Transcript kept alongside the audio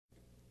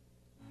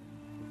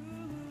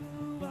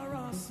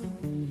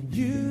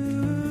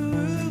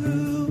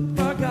You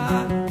are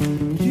God.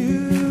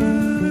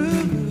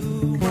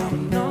 You are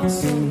an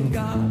awesome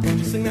God.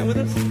 Sing that with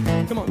us.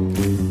 Come on.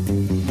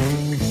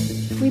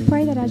 We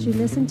pray that as you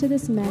listen to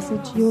this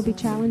message, you will be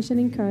challenged and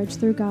encouraged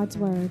through God's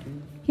Word.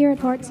 Here at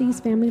Heartsease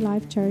Family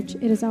Life Church,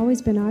 it has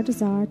always been our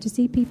desire to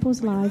see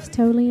people's lives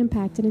totally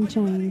impacted and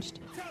changed.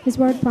 His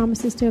Word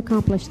promises to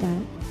accomplish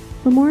that.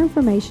 For more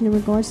information in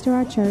regards to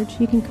our church,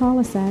 you can call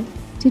us at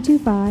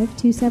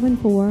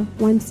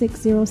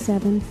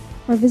 225-274-1607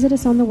 or visit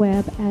us on the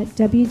web at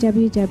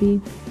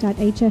www.hflc.us.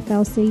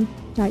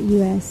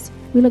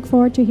 We look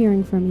forward to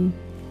hearing from you.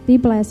 Be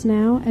blessed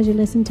now as you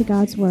listen to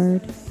God's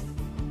Word.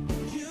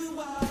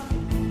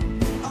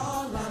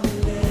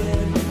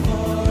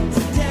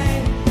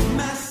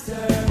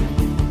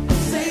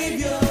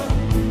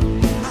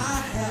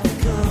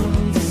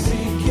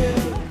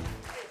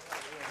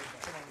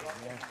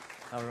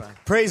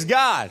 Praise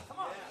God.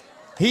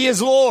 He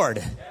is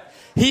Lord.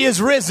 He is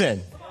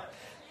risen.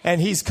 And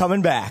He's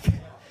coming back.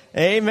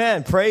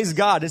 Amen. Praise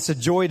God. It's a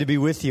joy to be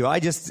with you. I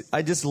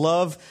just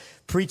love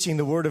preaching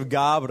the Word of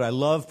God, but I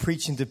love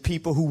preaching to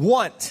people who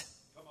want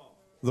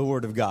the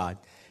Word of God.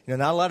 You know,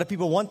 not a lot of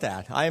people want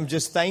that. I am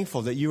just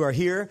thankful that you are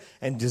here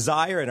and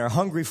desire and are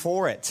hungry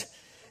for it.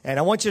 And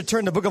I want you to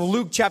turn to the book of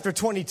Luke chapter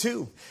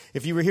 22.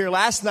 If you were here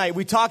last night,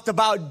 we talked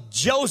about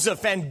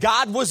Joseph and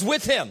God was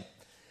with him.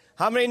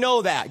 How many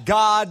know that?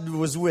 God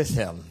was with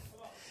him.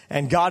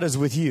 And God is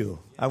with you.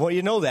 I want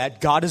you to know that.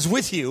 God is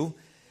with you.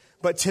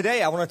 But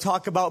today I want to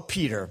talk about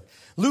Peter.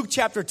 Luke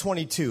chapter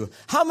 22.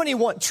 How many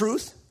want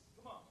truth?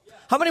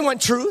 How many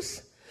want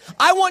truth?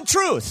 I want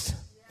truth.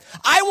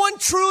 I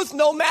want truth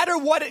no matter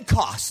what it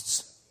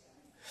costs.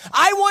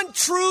 I want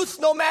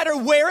truth no matter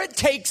where it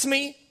takes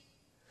me.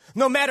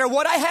 No matter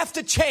what I have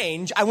to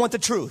change, I want the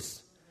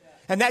truth.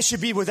 And that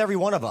should be with every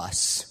one of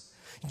us.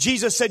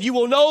 Jesus said, you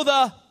will know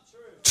the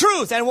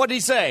truth. And what did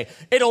He say?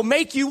 It'll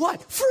make you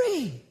what?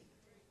 Free.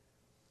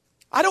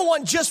 I don't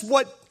want just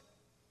what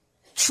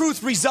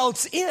truth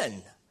results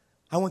in.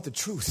 I want the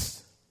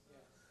truth.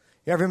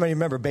 Everybody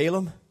remember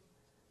Balaam?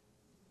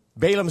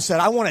 Balaam said,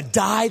 I want to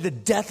die the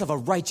death of a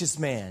righteous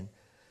man.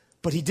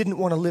 But he didn't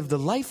want to live the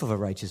life of a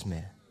righteous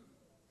man.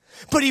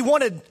 But he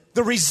wanted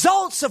the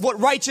results of what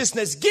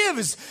righteousness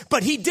gives,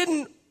 but he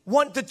didn't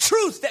want the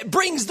truth that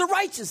brings the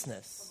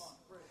righteousness.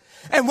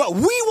 And what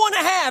we want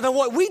to have and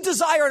what we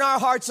desire in our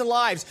hearts and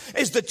lives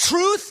is the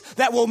truth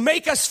that will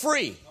make us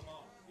free.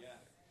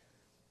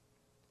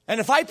 And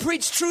if I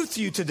preach truth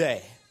to you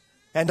today,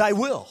 and I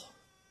will,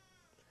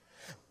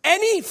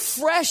 any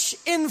fresh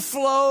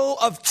inflow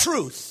of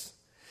truth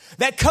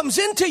that comes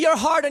into your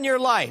heart and your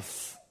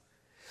life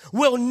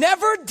will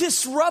never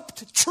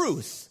disrupt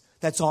truth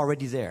that's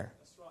already there.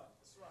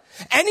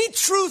 Any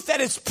truth that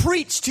is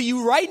preached to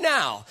you right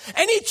now,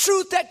 any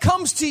truth that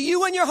comes to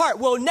you in your heart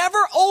will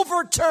never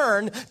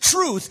overturn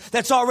truth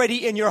that's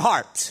already in your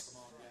heart.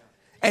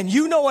 And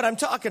you know what I'm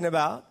talking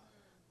about.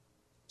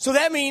 So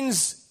that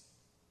means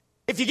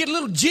if you get a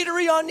little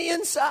jittery on the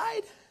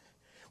inside,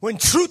 when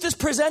truth is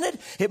presented,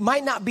 it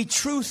might not be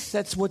truth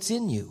that's what's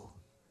in you.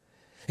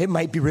 It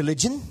might be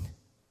religion.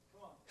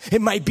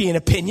 It might be an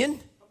opinion.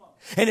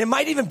 And it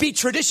might even be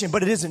tradition,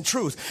 but it isn't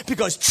truth.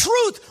 Because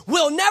truth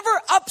will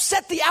never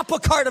upset the apple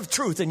cart of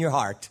truth in your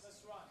heart.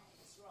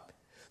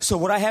 So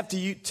what I have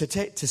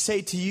to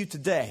say to you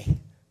today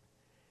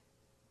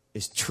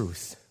is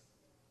truth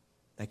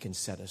that can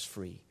set us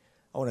free.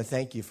 I want to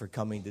thank you for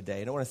coming today.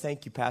 And I want to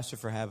thank you, Pastor,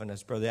 for having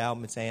us. Brother Al,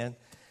 Miss Ann,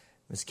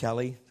 Miss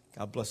Kelly,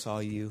 God bless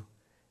all you.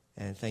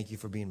 And thank you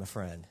for being my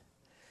friend.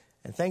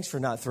 And thanks for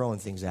not throwing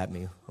things at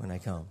me when I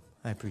come.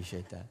 I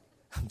appreciate that.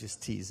 I'm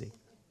just teasing.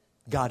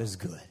 God is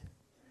good.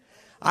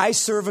 I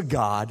serve a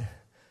God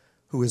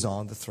who is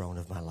on the throne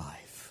of my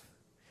life.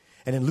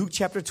 And in Luke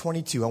chapter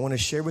 22, I want to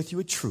share with you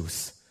a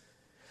truth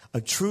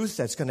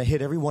that's going to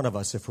hit every one of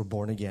us if we're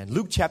born again.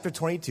 Luke chapter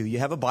 22, you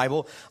have a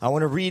Bible. I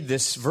want to read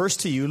this verse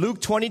to you. Luke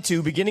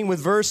 22, beginning with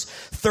verse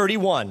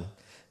 31.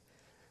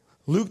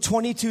 Luke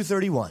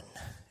 22:31.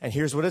 And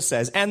here's what it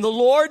says. And the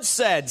Lord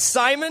said,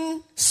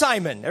 Simon,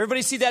 Simon.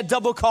 Everybody see that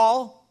double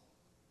call?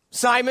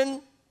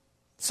 Simon,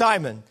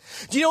 Simon.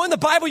 Do you know in the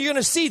Bible you're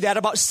going to see that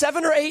about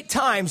 7 or 8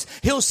 times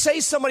he'll say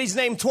somebody's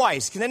name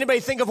twice. Can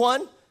anybody think of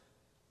one?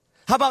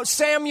 How about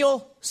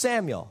Samuel?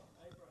 Samuel.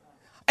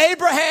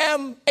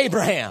 Abraham,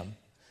 Abraham.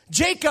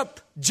 Jacob,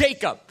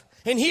 Jacob.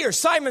 And here,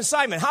 Simon,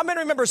 Simon. How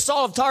many remember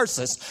Saul of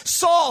Tarsus?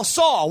 Saul,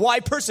 Saul,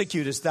 why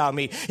persecutest thou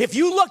me? If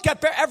you look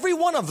at every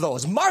one of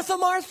those, Martha,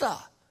 Martha.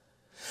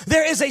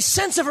 There is a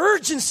sense of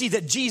urgency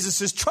that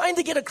Jesus is trying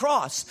to get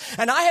across.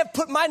 And I have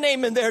put my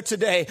name in there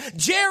today.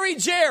 Jerry,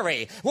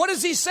 Jerry. What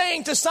is he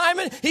saying to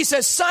Simon? He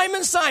says,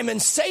 Simon, Simon,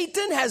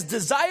 Satan has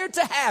desired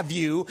to have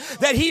you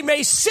that he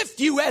may sift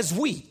you as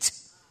wheat.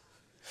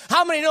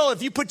 How many know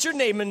if you put your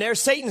name in there,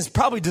 Satan's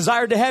probably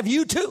desired to have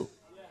you too?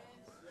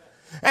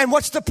 And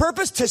what's the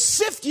purpose? To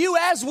sift you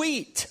as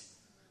wheat.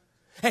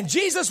 And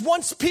Jesus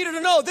wants Peter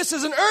to know this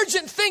is an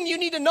urgent thing you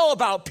need to know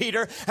about,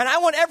 Peter. And I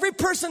want every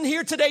person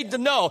here today to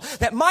know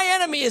that my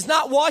enemy is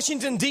not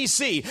Washington,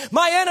 D.C.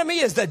 My enemy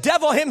is the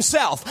devil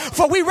himself.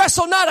 For we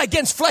wrestle not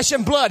against flesh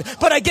and blood,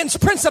 but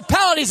against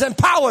principalities and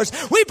powers.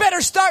 We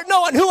better start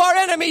knowing who our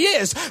enemy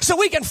is so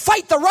we can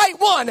fight the right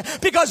one,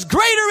 because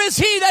greater is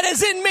he that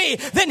is in me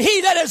than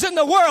he that is in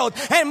the world.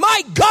 And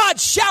my God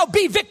shall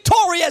be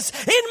victorious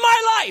in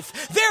my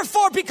life.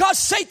 Therefore, because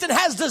Satan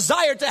has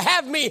desired to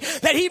have me,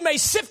 that he may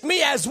sift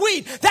me as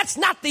wheat, that's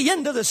not the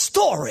end of the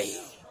story.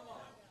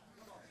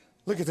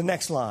 Look at the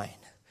next line.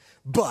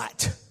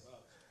 But.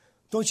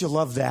 Don't you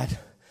love that?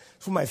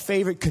 It's one of my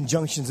favorite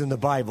conjunctions in the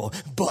Bible.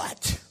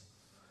 But.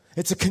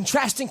 It's a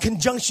contrasting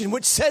conjunction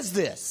which says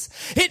this.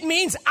 It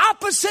means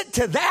opposite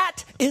to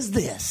that is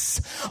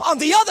this. On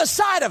the other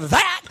side of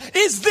that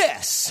is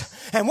this.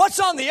 And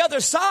what's on the other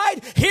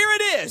side? Here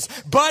it is.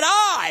 But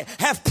I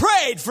have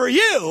prayed for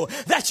you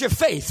that your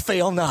faith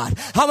fail not.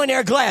 How many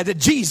are glad that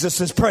Jesus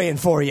is praying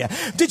for you?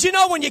 Did you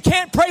know when you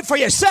can't pray for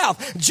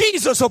yourself,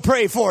 Jesus will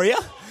pray for you?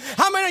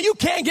 How many of you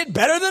can't get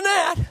better than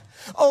that?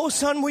 Oh,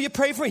 son, will you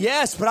pray for me?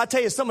 Yes, but I'll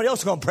tell you, somebody else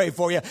is going to pray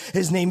for you.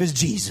 His name is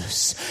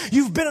Jesus.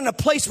 You've been in a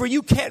place where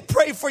you can't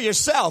pray for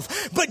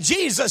yourself, but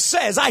Jesus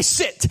says, I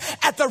sit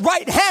at the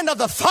right hand of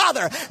the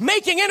Father,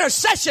 making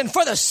intercession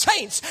for the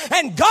saints.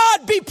 And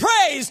God be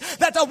praised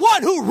that the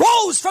one who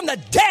rose from the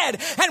dead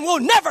and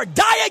will never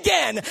die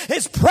again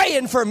is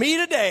praying for me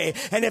today.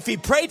 And if he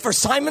prayed for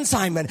Simon,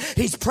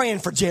 he's praying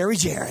for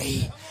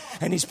Jerry.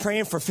 And he's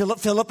praying for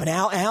Philip, and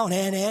Al, and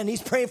Ann, and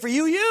he's praying for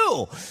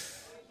you.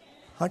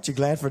 Aren't you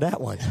glad for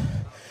that one?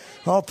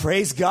 Oh,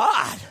 praise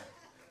God.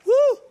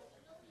 Woo!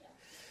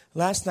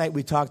 Last night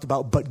we talked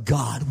about, but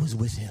God was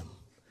with him.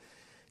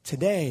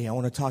 Today I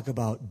want to talk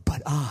about,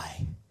 but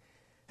I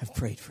have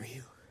prayed for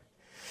you.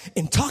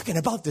 In talking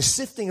about the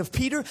sifting of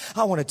Peter,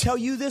 I want to tell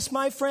you this,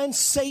 my friend.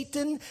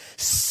 Satan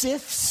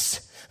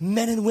sifts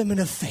men and women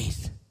of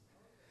faith.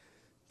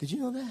 Did you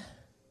know that?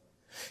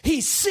 He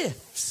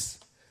sifts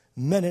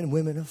men and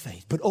women of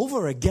faith. But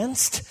over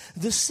against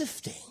the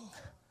sifting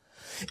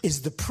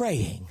is the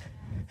praying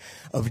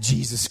of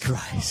Jesus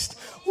Christ.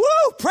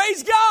 Woo!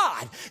 Praise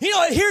God! You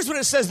know, here's what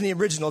it says in the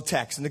original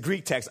text, in the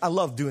Greek text. I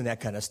love doing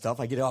that kind of stuff.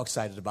 I get all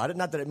excited about it.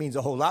 Not that it means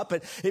a whole lot,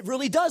 but it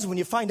really does when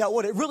you find out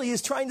what it really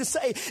is trying to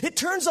say. It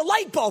turns a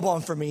light bulb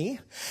on for me.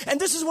 And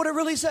this is what it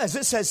really says.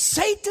 It says,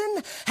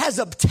 Satan has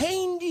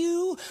obtained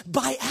you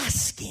by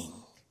asking,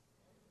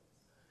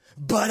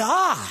 but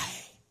I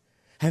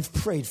have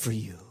prayed for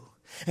you.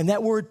 And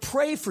that word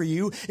pray for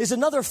you is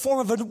another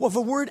form of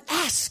a word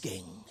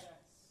asking.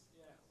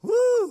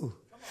 Woo!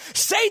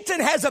 Satan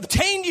has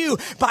obtained you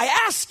by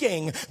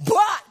asking,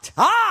 but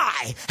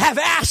I have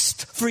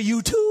asked for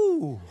you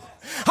too.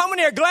 How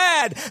many are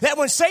glad that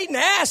when Satan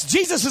asks,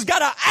 Jesus has got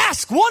to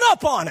ask one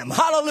up on him?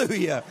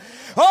 Hallelujah.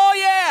 Oh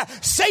yeah,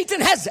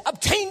 Satan has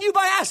obtained you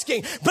by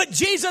asking, but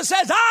Jesus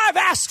says, I've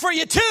asked for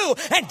you too.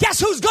 And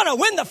guess who's going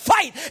to win the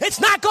fight? It's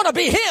not going to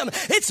be him.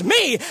 It's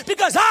me,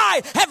 because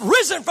I have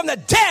risen from the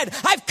dead.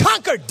 I've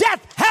conquered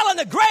death, hell, and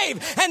the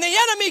grave, and the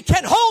enemy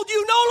can hold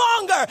you no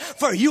longer,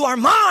 for you are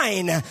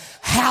mine.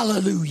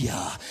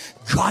 Hallelujah.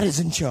 God is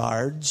in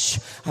charge.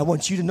 I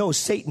want you to know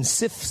Satan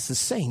sifts the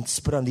saints,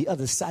 but on the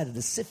other side of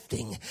the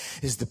sifting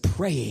is the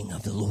praying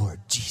of the Lord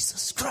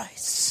Jesus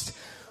Christ.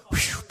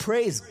 Whew,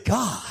 praise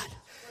God.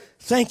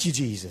 Thank you,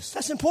 Jesus.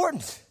 That's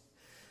important.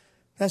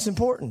 That's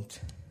important.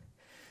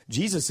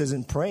 Jesus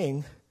isn't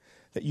praying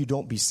that you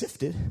don't be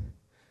sifted.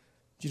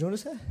 Did you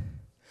notice that?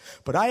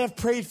 But I have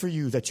prayed for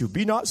you that you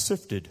be not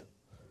sifted.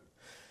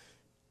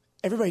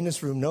 Everybody in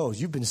this room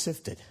knows you've been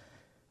sifted.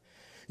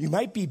 You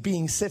might be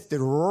being sifted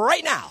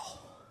right now.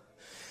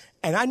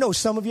 And I know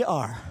some of you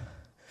are,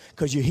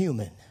 because you're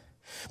human.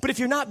 But if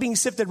you're not being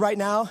sifted right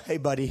now, hey,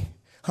 buddy,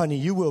 honey,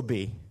 you will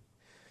be.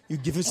 You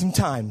give it some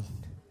time.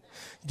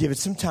 Give it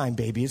some time,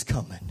 baby. It's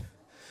coming.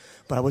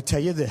 But I will tell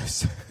you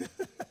this.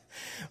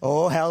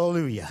 Oh,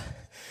 hallelujah.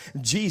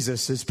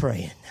 Jesus is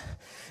praying.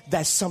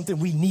 That's something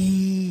we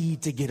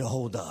need to get a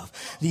hold of.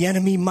 The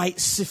enemy might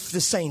sift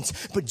the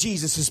saints, but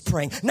Jesus is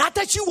praying. Not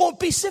that you won't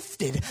be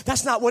sifted.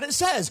 That's not what it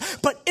says.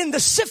 But in the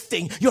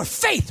sifting, your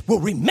faith will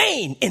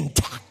remain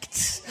intact.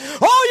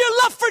 Oh,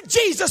 your love for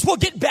Jesus will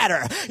get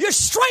better. Your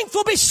strength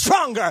will be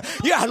stronger.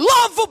 Your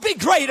love will be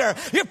greater.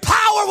 Your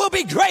power will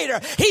be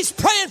greater. He's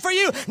praying for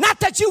you,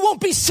 not that you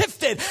won't be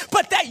sifted,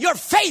 but that your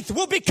faith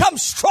will become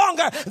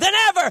stronger than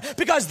ever,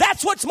 because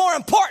that's what's more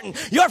important.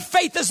 Your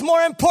faith is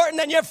more important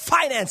than your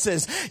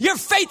finances. Your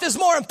faith is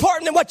more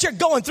important than what you're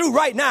going through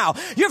right now.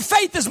 Your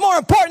faith is more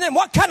important than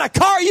what kind of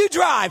car you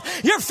drive.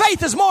 Your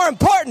faith is more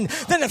important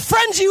than the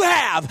friends you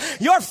have.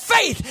 Your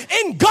faith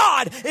in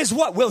God is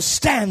what will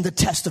stand the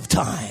test of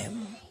time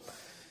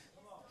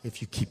if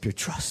you keep your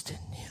trust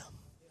in him.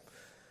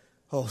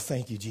 Oh,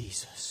 thank you,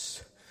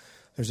 Jesus.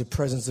 There's a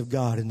presence of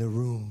God in the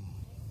room.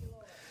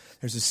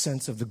 There's a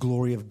sense of the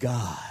glory of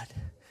God.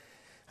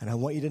 And I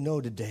want you to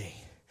know today,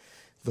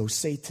 though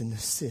Satan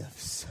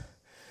sifts,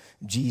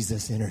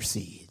 Jesus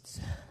intercedes.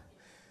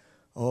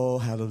 Oh,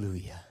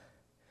 hallelujah.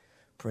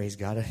 Praise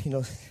God. You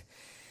know,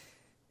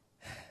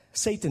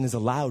 Satan is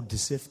allowed to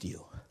sift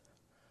you.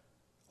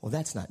 Well,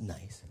 that's not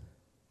nice.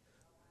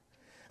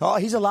 Oh,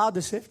 he's allowed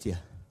to sift you.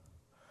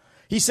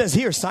 He says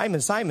here,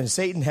 Simon, Simon,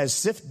 Satan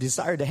has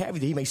desired to have you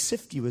that he may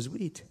sift you as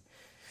wheat.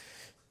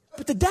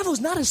 But the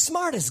devil's not as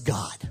smart as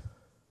God.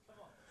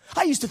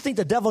 I used to think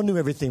the devil knew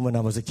everything when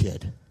I was a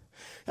kid.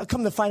 I'll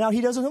come to find out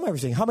he doesn't know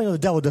everything. How many know the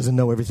devil doesn't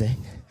know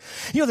everything?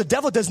 You know, the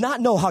devil does not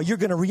know how you're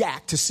going to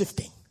react to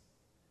sifting.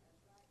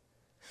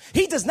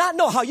 He does not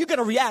know how you're going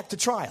to react to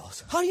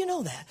trials. How do you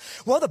know that?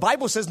 Well, the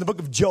Bible says in the book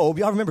of Job,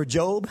 y'all remember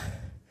Job?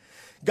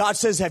 God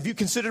says, have you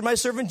considered my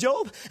servant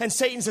Job? And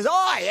Satan says,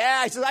 oh,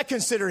 yeah. He says, I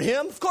consider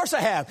him. Of course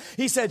I have.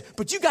 He said,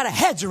 but you got a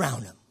hedge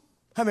around him.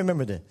 I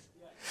remember this.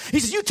 He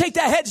says, you take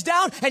that hedge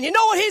down, and you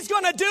know what he's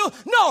going to do?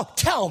 No,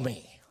 tell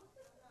me.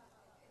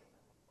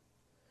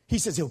 He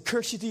says, he'll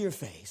curse you to your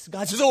face.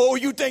 God says, oh,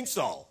 you think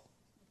so?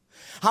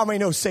 How many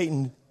know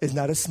Satan is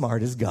not as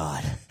smart as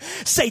God?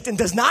 Satan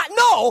does not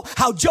know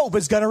how Job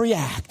is going to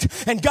react.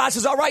 And God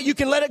says, all right, you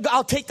can let it go.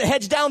 I'll take the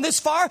hedge down this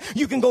far.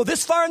 You can go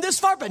this far and this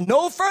far, but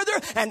no further.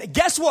 And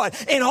guess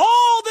what? In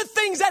all the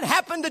things that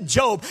happened to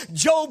Job,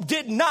 Job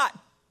did not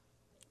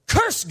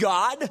curse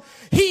God.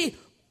 He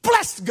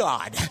blessed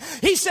God.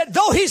 He said,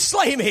 though he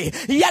slay me,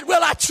 yet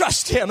will I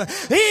trust him.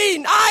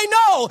 I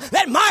know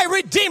that my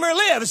Redeemer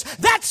lives.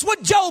 That's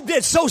what Job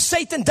did. So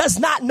Satan does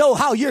not know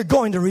how you're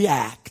going to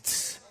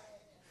react.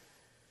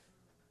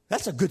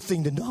 That's a good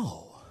thing to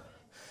know.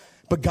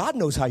 But God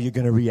knows how you're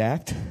going to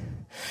react.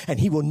 And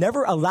he will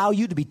never allow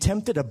you to be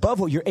tempted above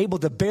what you're able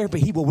to bear, but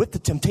he will with the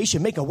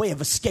temptation make a way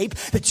of escape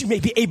that you may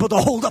be able to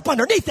hold up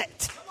underneath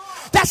it.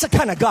 That's the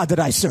kind of God that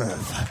I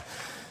serve.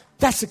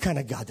 That's the kind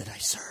of God that I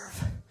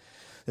serve.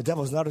 The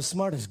devil's not as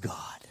smart as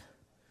God.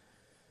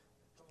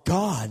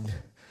 God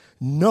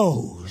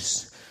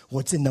knows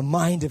what's in the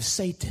mind of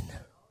Satan.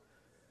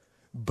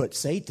 But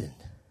Satan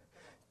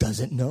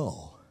doesn't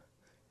know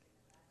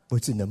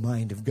what's in the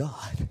mind of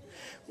God.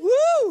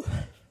 Woo!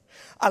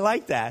 I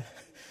like that.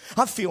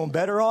 I'm feeling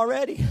better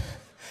already.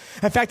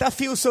 In fact, I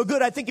feel so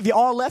good, I think if you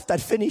all left,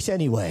 I'd finish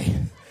anyway.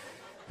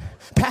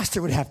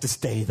 Pastor would have to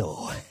stay,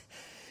 though.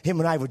 Him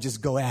and I would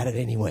just go at it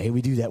anyway.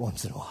 We do that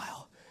once in a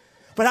while.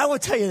 But I will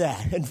tell you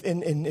that,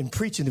 in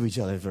preaching to each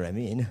other is what I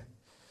mean.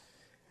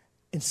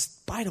 In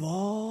spite of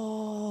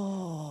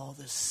all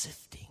the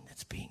sifting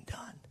that's being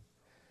done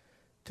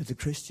to the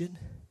Christian,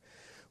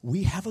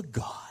 we have a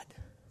God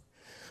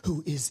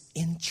who is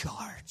in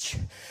charge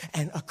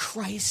and a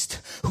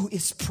Christ who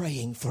is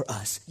praying for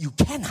us. You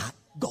cannot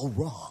go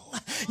wrong.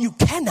 You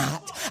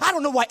cannot. I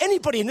don't know why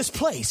anybody in this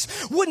place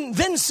wouldn't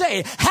then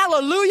say,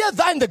 hallelujah,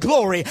 thine the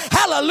glory.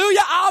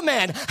 Hallelujah,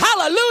 amen.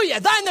 Hallelujah,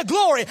 thine the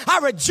glory. I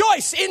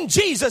rejoice in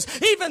Jesus,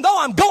 even though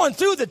I'm going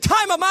through the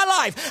time of my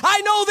life.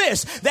 I know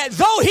this, that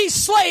though he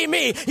slay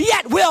me,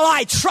 yet will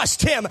I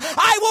trust him.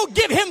 I will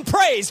give him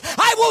praise.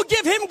 I will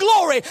give him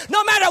glory.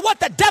 No matter what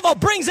the devil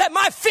brings at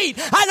my feet,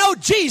 I know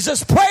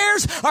Jesus'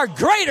 prayers are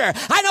greater.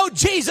 I know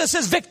Jesus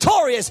is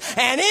victorious,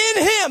 and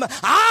in him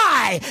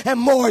I am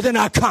more than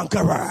a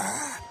conqueror.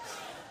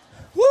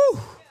 Woo!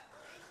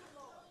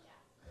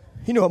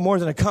 You know what more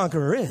than a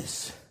conqueror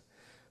is?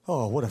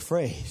 Oh, what a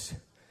phrase.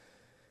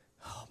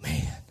 Oh,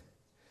 man.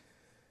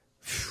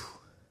 Whew.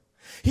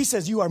 He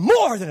says you are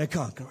more than a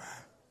conqueror.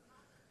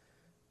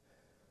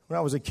 When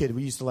I was a kid,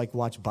 we used to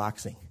watch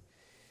boxing.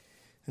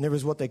 And there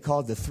was what they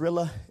called the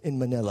Thrilla in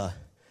Manila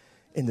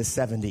in the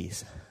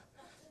 70s.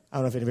 I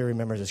don't know if anybody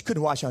remembers this.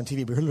 Couldn't watch on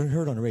TV, but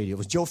heard on the radio. It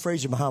was Joe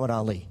Frazier, Muhammad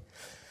Ali.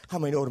 How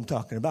many know what I'm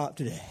talking about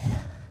today?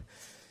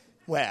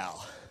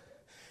 Well,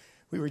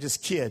 we were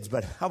just kids,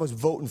 but I was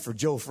voting for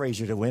Joe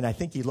Frazier to win. I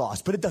think he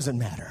lost, but it doesn't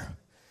matter.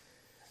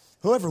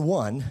 Whoever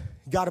won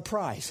got a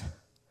prize.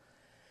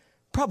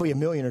 Probably $1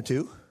 million or $2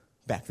 million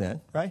back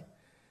then, right?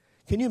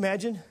 Can you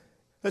imagine?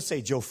 Let's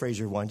say Joe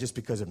Frazier won just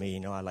because of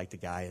me. I like the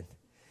guy. And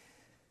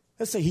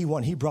let's say he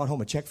won. He brought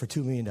home a check for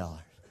 $2 million. And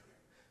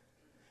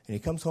he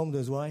comes home to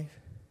his wife.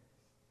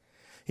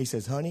 He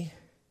says, honey,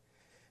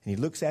 and he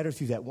looks at her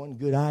through that one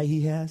good eye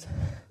he has.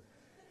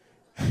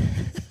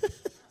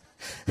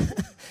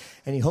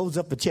 And he holds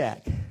up the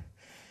check.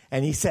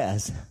 And he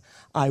says,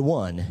 I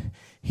won.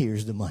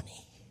 Here's the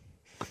money.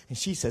 And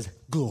she says,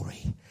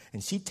 glory.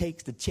 And she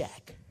takes the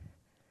check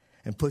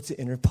and puts it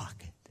in her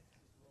pocket.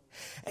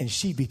 And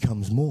she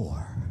becomes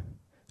more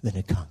than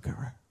a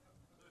conqueror.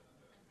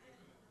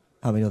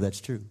 How many know that's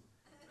true?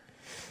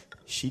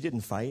 She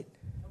didn't fight.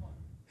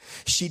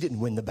 She didn't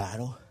win the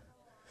battle.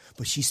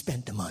 But she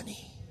spent the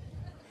money.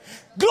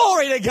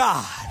 Glory to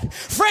God.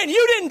 Friend,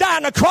 you didn't die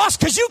on the cross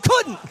because you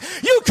couldn't.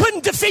 You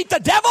couldn't defeat the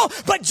devil,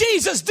 but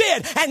Jesus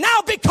did. And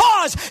now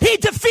because he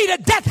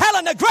defeated death, hell,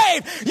 and the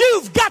grave,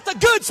 you've got the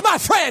goods, my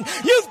friend.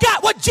 You've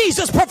got what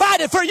Jesus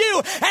provided for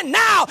you. And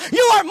now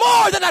you are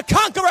more than a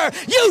conqueror.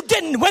 You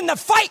didn't win the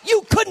fight.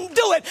 You couldn't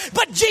do it,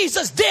 but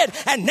Jesus did.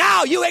 And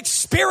now you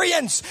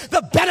experience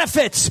the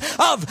benefits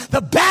of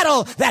the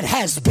battle that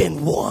has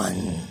been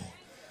won.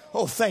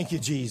 Oh, thank you,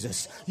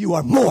 Jesus. You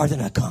are more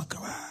than a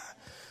conqueror.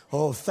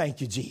 Oh,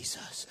 thank you,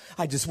 Jesus.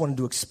 I just wanted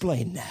to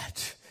explain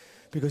that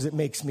because it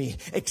makes me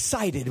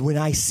excited when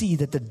I see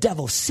that the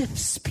devil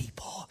sifts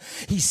people.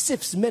 He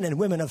sifts men and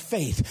women of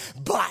faith.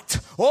 But,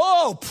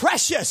 oh,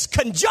 precious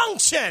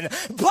conjunction,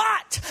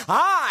 but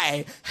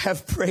I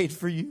have prayed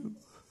for you.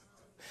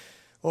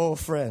 Oh,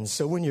 friends,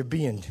 so when you're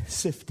being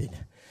sifted,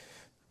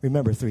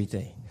 remember 3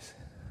 things.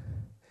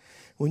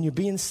 When you're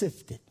being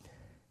sifted,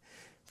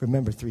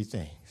 remember 3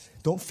 things.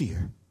 Don't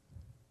fear.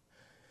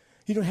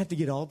 You don't have to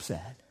get all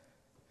upset.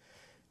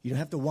 You don't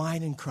have to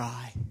whine and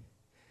cry.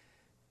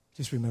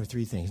 Just remember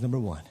 3 things. Number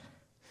 1,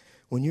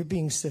 when you're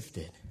being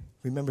sifted,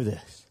 remember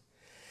this.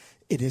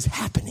 It is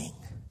happening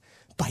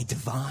by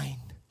divine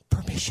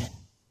permission.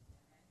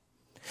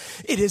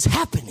 It is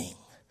happening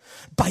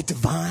by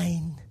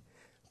divine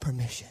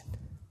permission.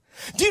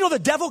 Do you know the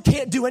devil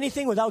can't do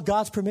anything without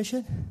God's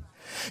permission?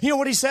 You know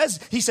what he says?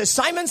 He says,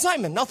 Simon,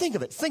 Simon. Now think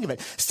of it.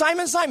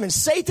 Simon, Simon,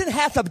 Satan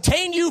hath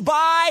obtained you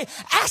by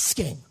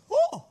asking.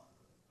 Oh,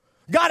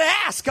 gotta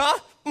ask, huh?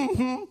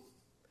 Mm-hmm.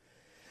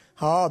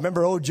 Oh,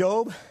 remember old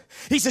Job?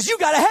 He says, you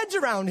got a hedge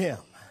around him.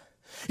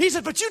 He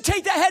said, but you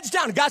take that hedge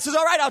down. And God says,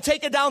 all right, I'll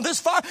take it down this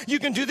far. You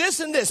can do this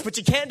and this, but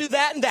you can't do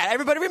that and that.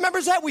 Everybody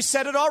remembers that? We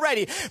said it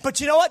already. But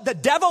you know what? The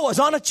devil was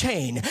on a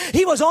chain.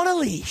 He was on a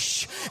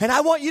leash. And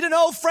I want you to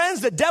know,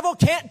 friends, the devil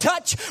can't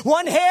touch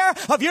one hair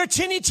of your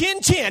chinny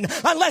chin chin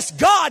unless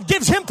God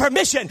gives him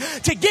permission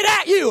to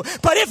get at you.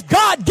 But if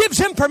God gives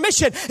him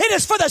permission, it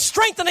is for the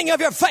strengthening of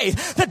your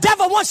faith. The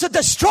devil wants to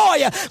destroy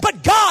you,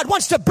 but God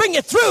wants to bring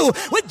you through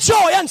with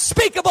joy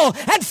unspeakable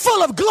and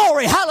full of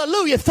glory.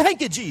 Hallelujah.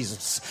 Thank you,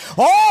 Jesus.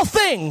 All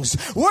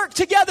things work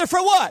together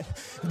for what?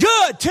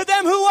 Good to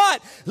them who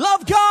what?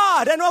 Love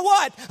God and are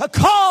what? Are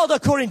called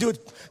according to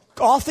it.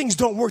 All things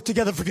don't work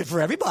together for good for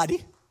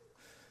everybody.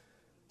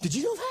 Did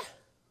you know that?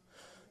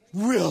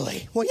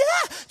 Really? Well,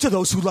 yeah. To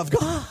those who love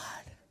God.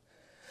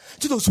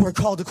 To those who are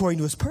called according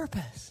to his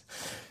purpose.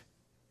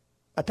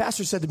 My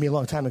pastor said to me a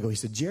long time ago, he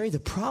said, Jerry, the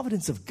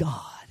providence of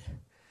God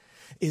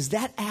is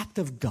that act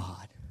of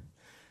God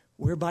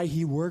whereby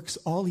he works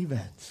all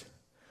events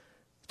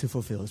to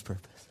fulfill his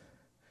purpose.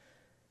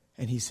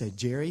 And he said,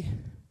 Jerry,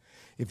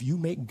 if you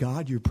make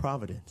God your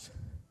providence,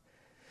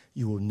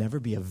 you will never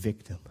be a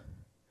victim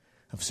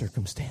of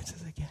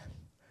circumstances again.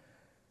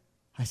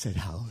 I said,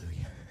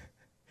 hallelujah.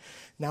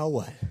 Now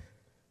what?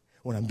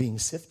 When I'm being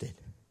sifted.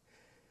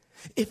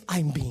 If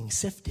I'm being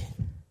sifted,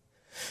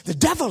 the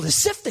devil is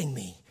sifting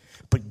me,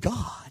 but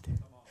God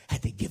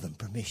had to give him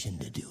permission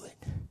to do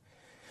it.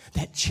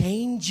 That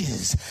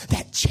changes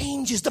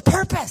the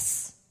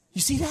purpose.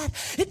 You see that?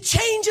 It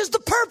changes the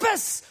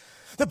purpose.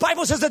 The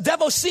Bible says the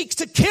devil seeks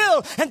to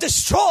kill and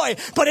destroy,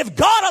 but if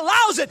God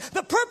allows it,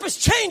 the purpose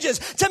changes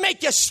to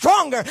make you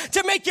stronger,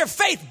 to make your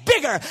faith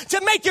bigger,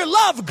 to make your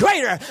love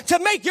greater, to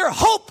make your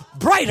hope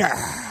brighter.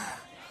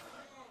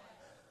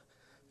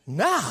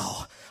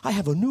 Now, I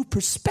have a new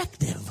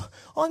perspective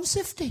on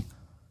sifting.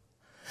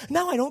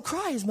 Now I don't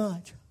cry as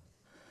much.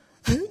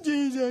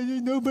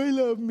 Jesus, nobody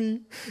loved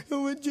me.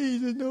 Oh,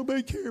 Jesus,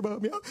 nobody cared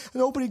about me.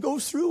 Nobody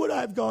goes through what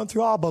I've gone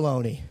through. All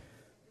baloney.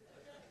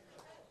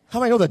 How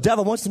many know the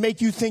devil wants to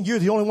make you think you're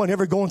the only one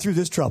ever going through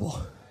this trouble?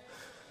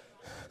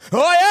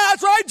 Oh, yeah,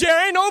 that's right,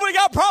 Jerry. Nobody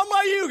got a problem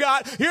like you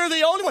got. You're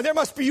the only one.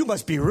 You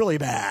must be really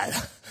bad.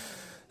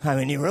 I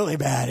mean, you're really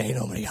bad. Ain't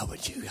nobody got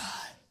what you got.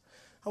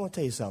 I want to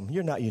tell you something.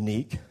 You're not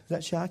unique. Does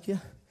that shock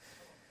you?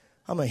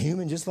 I'm a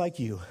human just like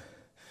you.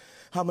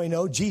 How many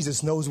know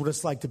Jesus knows what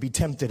it's like to be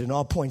tempted in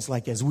all points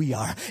like as we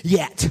are,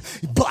 yet,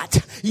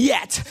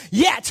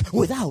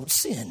 without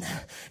sin.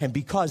 And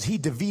because he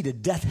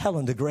defeated death, hell,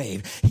 and the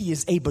grave, he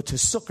is able to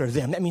succor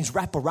them. That means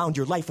wrap around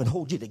your life and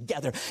hold you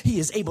together. He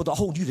is able to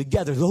hold you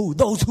together,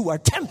 those who are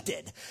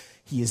tempted.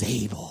 He is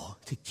able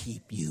to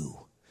keep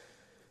you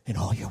in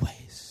all your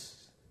ways.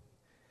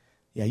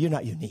 Yeah, you're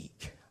not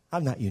unique.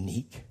 I'm not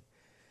unique.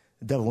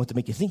 The devil wants to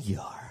make you think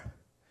you are.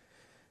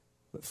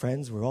 But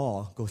friends, we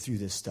all go through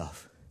this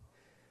stuff.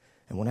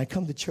 And when I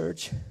come to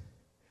church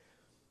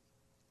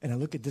and I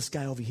look at this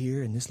guy over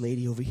here and this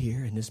lady over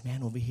here and this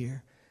man over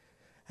here,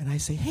 and I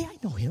say, hey, I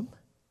know him.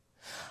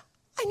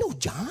 I know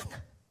John.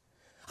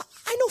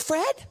 I know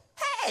Fred.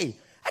 Hey,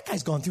 that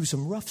guy's gone through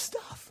some rough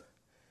stuff.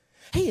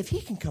 Hey, if he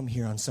can come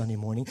here on Sunday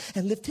morning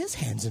and lift his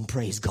hands and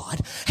praise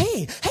God.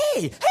 Hey,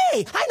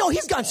 I know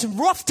he's got some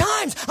rough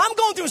times. I'm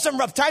going through some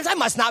rough times. I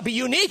must not be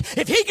unique.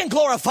 If he can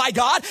glorify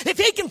God, if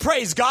he can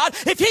praise God,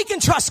 if he can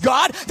trust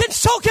God, then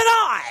so can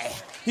I.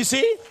 You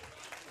see?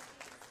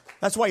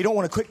 That's why you don't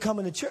want to quit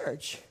coming to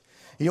church.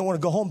 You don't want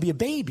to go home and be a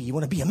baby. You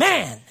want to be a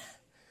man.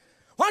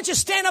 Why don't you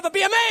stand up and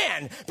be a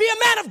man? Be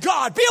a man of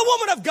God. Be a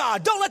woman of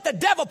God. Don't let the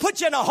devil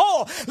put you in a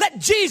hole. Let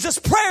Jesus'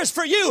 prayers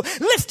for you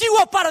lift you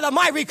up out of the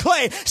miry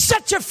clay.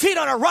 Set your feet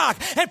on a rock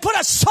and put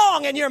a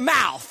song in your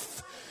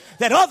mouth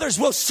that others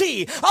will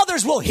see,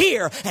 others will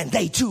hear, and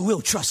they too will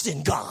trust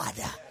in God.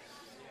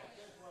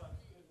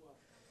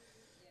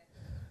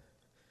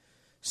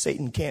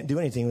 Satan can't do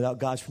anything without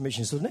God's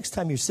permission. So the next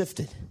time you're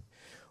sifted,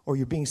 or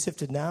you're being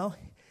sifted now,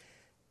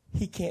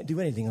 he can't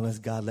do anything unless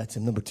God lets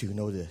him. Number 2,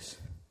 know this.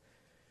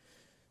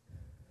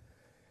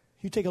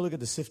 You take a look at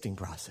the sifting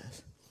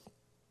process.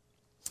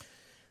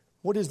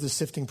 What is the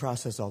sifting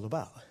process all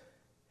about?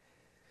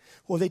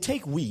 Well, they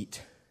take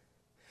wheat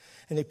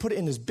and they put it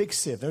in this big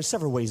sieve. There's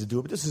several ways to do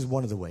it, but this is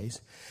one of the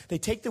ways. They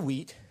take the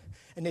wheat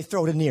and they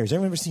throw it in the air. Has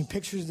anyone ever seen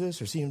pictures of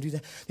this or seen them do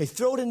that? They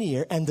throw it in the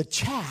air and the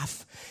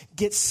chaff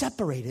gets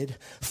separated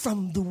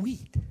from the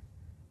wheat.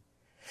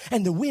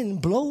 And the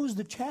wind blows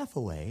the chaff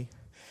away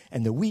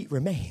and the wheat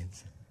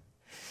remains.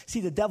 See,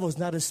 the devil's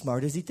not as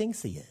smart as he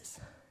thinks he is.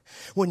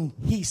 When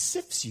he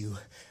sifts you,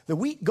 the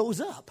wheat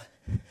goes up.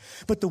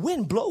 But the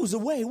wind blows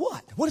away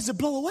what? What does it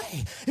blow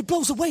away? It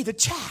blows away the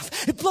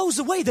chaff. It blows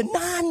away the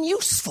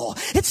non-useful.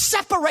 It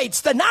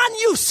separates the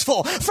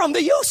non-useful from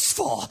the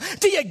useful.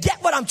 Do you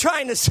get what I'm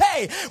trying to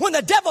say? When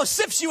the devil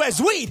sifts you as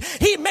wheat,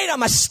 he made a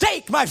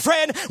mistake, my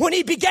friend, when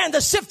he began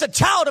to sift the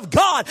child of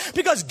God,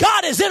 because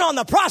God is in on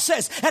the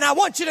process. And I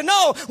want you to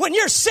know, when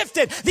you're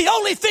sifted, the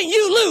only thing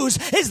you lose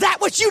is that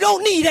which you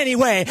don't need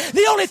anyway.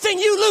 The only thing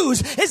you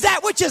lose is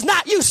that which is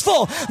not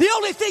useful. The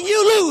only thing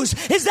you lose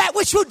is that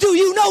which will do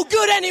you no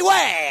good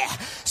anyway.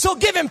 So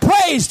give him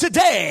praise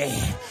today.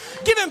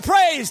 Give him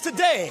praise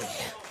today.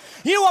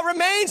 You know what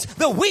remains?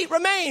 The wheat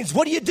remains.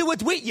 What do you do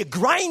with wheat? You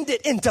grind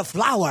it into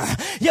flour.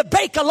 You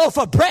bake a loaf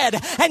of bread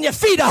and you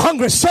feed a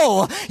hungry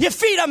soul. You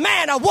feed a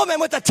man, a woman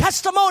with the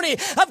testimony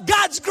of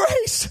God's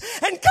grace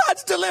and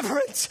God's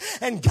deliverance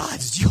and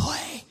God's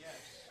joy.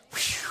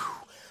 Whew.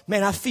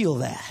 Man, I feel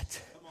that.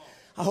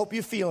 I hope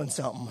you're feeling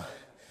something,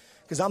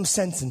 because I'm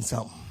sensing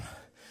something.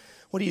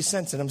 What are you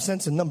sensing? I'm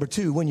sensing number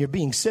 2, when you're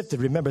being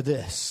sifted, remember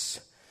this.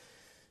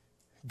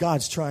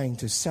 God's trying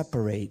to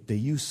separate the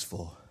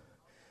useful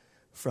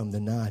from the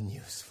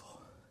non-useful.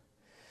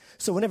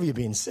 So whenever you're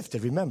being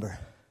sifted, remember,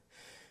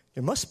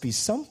 there must be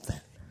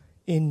something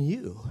in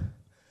you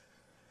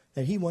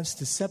that he wants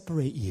to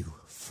separate you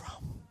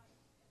from.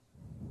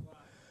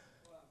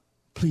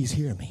 Please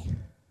hear me.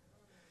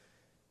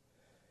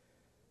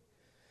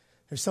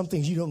 There's some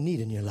things you don't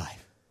need in your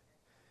life.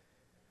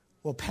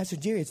 Well, Pastor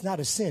Jerry, it's not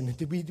a sin. I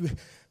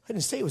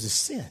didn't say it was a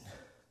sin.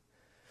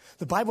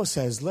 The Bible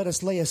says, let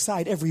us lay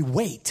aside every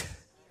weight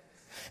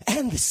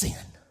and the sin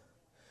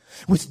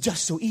which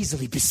just so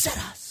easily beset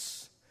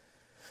us.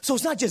 So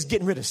it's not just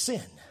getting rid of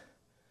sin.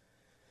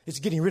 It's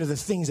getting rid of the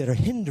things that are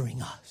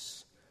hindering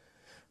us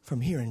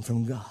from hearing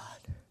from God.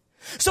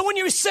 So when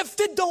you're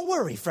sifted, don't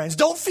worry, friends.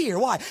 Don't fear.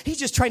 Why? He's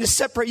just trying to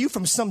separate you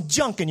from some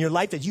junk in your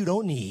life that you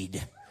don't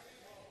need.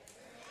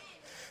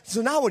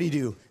 So now what do you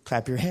do?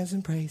 Clap your hands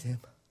and praise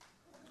him.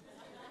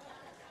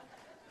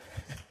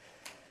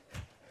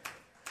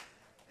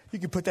 You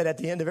can put that at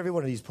the end of every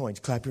one of these points.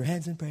 Clap your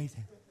hands and praise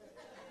him.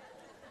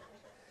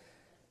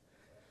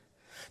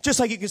 Just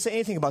like you can say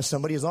anything about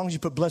somebody as long as you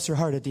put bless her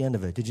heart at the end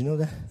of it. Did you know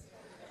that?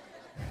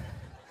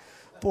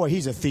 Boy,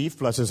 he's a thief,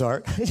 bless his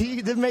heart.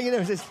 He didn't make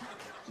it.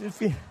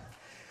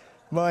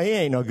 Boy, he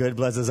ain't no good,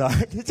 bless his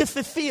heart. It just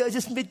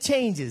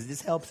changes. It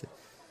just helps it.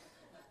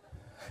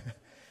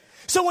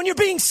 So when you're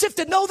being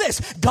sifted, know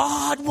this.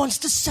 God wants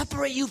to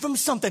separate you from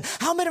something.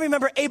 How many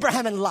remember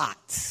Abraham and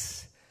Lot?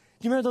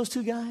 Do you remember those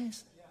two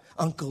guys?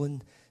 Uncle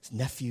and his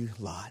nephew,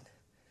 Lot.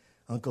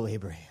 Uncle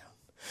Abraham.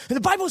 And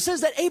the Bible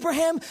says that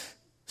Abraham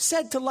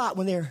said to Lot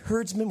when their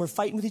herdsmen were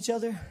fighting with each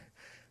other,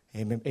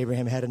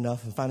 Abraham had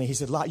enough. And finally he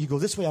said, Lot, you go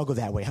this way, I'll go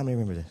that way. How many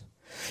remember this?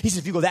 He said,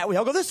 if you go that way,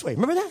 I'll go this way.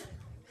 Remember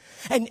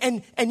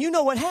that? And you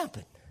know what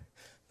happened.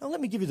 Now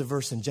let me give you the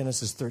verse in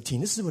Genesis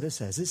 13. This is what it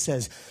says. It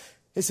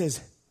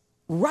says,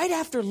 right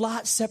after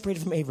Lot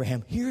separated from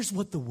Abraham, here's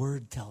what the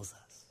word tells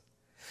us.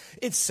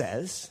 It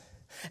says,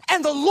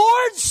 and the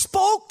Lord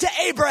spoke to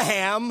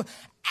Abraham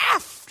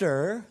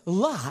after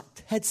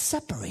Lot had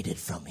separated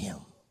from him.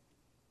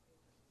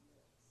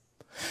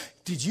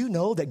 Did you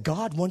know that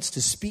God wants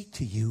to speak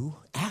to you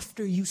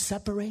after you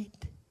separate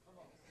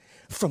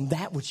from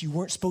that which you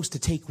weren't supposed to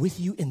take with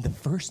you in the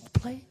first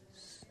place?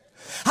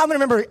 How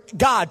many remember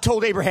God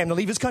told Abraham to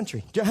leave his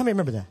country? How many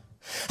remember that?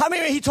 How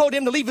many he told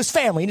him to leave his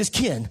family and his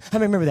kin? How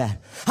many remember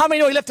that? How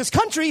many know he left his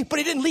country, but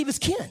he didn't leave his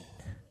kin?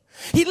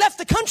 He left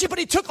the country, but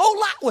he took old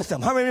Lot with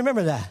him. How many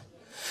remember that?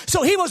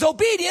 So he was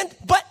obedient,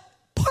 but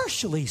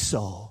partially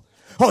so.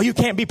 Oh, you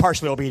can't be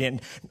partially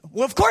obedient.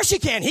 Well, of course you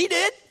can. He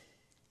did.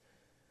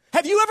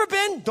 Have you ever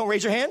been, don't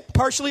raise your hand,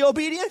 partially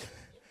obedient?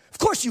 Of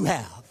course you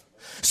have.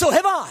 So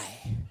have I.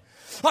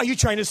 Are you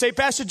trying to say,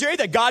 Pastor Jerry,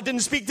 that God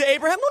didn't speak to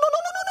Abraham? No.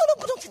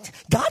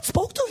 God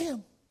spoke to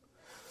him.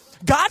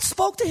 God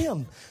spoke to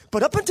him.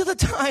 But up until the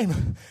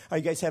time, are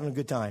you guys having a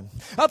good time?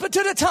 Up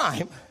until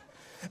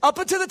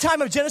the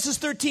time of Genesis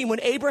 13, when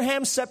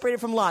Abraham separated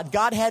from Lot,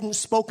 God hadn't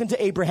spoken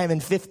to Abraham in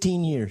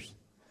 15 years.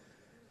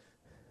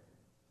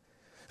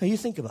 Now you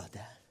think about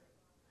that.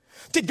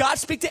 Did God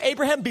speak to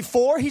Abraham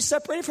before he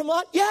separated from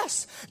Lot?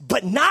 Yes,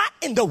 but not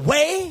in the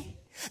way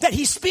that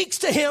he speaks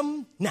to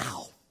him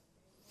now.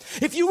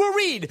 If you will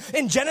read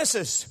in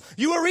Genesis,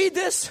 you will read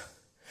this.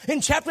 In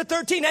chapter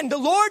 13, and the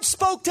Lord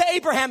spoke to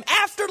Abraham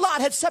after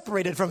Lot had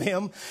separated from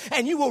him,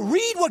 and you will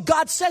read what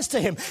God says to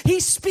him.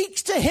 He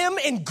speaks to him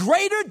in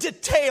greater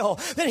detail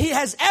than he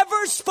has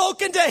ever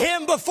spoken to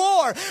him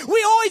before.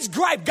 We always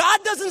gripe,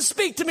 God doesn't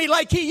speak to me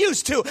like he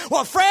used to.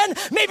 Well, friend,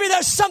 maybe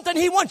there's something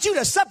he wants you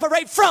to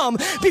separate from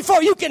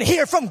before you can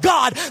hear from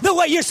God the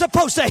way you're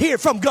supposed to hear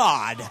from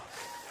God.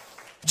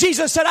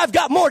 Jesus said, I've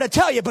got more to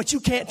tell you, but you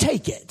can't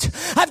take it.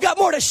 I've got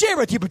more to share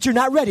with you, but you're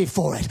not ready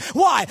for it.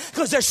 Why?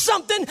 Because there's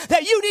something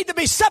that you need to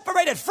be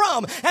separated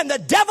from, and the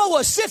devil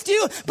will sift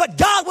you, but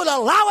God will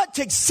allow it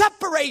to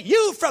separate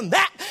you from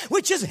that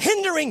which is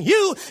hindering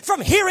you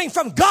from hearing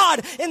from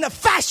God in the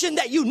fashion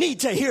that you need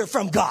to hear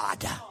from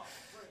God.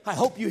 I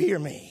hope you hear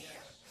me.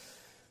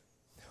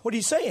 What are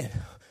you saying?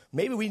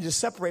 Maybe we need to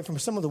separate from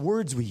some of the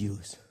words we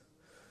use.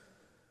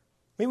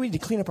 Maybe we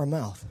need to clean up our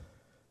mouth.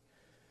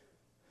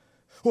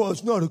 Well,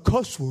 it's not a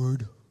cuss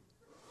word.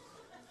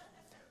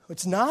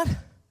 It's not?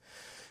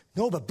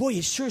 No, but boy,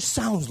 it sure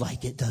sounds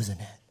like it,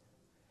 doesn't it?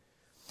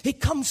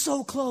 It comes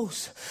so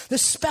close. The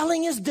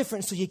spelling is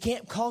different, so you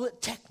can't call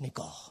it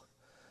technical.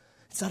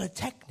 It's not a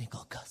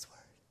technical cuss word.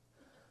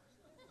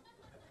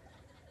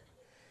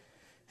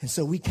 And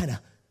so we kind of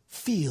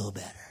feel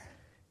better.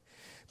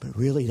 But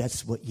really,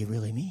 that's what you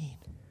really mean.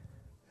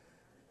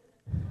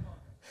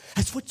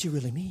 That's what you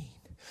really mean.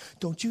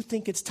 Don't you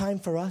think it's time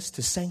for us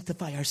to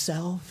sanctify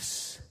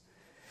ourselves?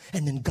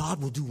 And then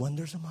God will do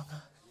wonders among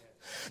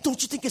us.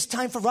 Don't you think it's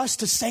time for us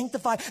to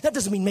sanctify? That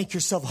doesn't mean make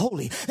yourself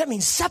holy. That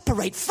means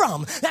separate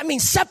from. That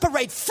means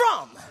separate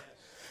from.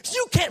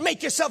 You can't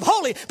make yourself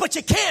holy, but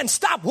you can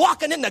stop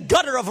walking in the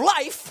gutter of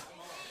life.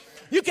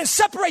 You can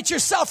separate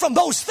yourself from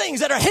those things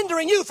that are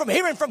hindering you from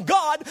hearing from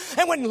God.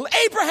 And when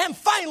Abraham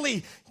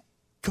finally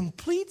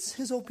completes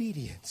his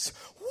obedience,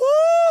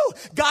 woo!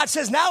 God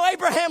says, now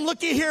Abraham,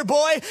 looky here,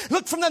 boy.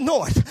 Look from the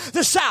north,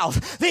 the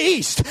south, the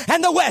east,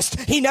 and the west.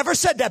 He never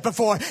said that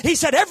before. He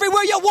said,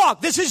 everywhere you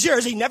walk, this is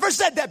yours. He never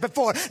said that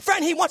before.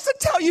 Friend, he wants to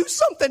tell you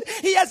something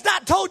he has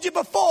not told you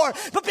before.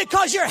 But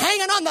because you're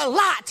hanging on the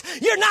lot,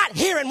 you're not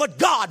hearing what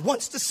God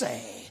wants to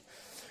say.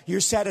 You're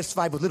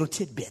satisfied with little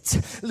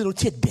tidbits. Little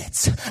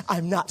tidbits.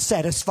 I'm not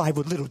satisfied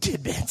with little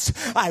tidbits.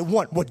 I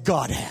want what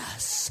God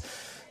has.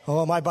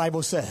 Oh, my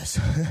Bible says,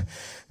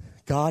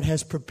 God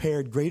has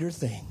prepared greater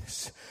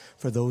things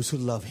for those who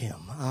love him.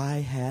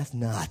 Eye hath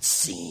not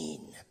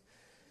seen.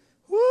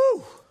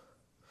 Woo!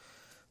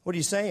 What are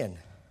you saying?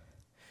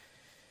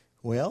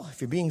 Well,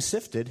 if you're being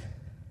sifted,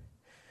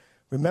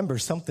 remember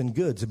something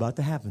good's about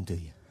to happen to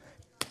you.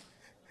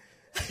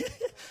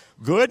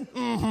 Good?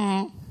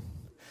 Mm-hmm.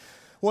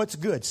 What's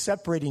good?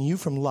 Separating you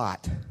from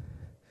Lot.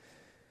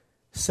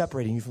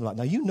 Separating you from Lot.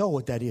 Now, you know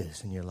what that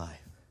is in your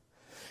life.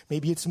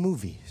 Maybe it's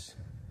movies.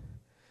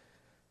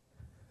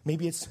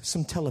 Maybe it's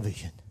some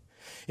television.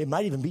 It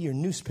might even be your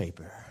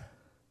newspaper.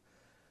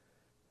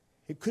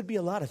 It could be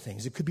a lot of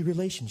things. It could be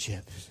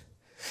relationships.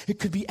 It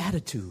could be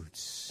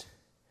attitudes.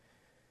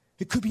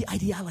 It could be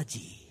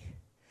ideology.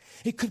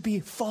 It could be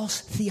false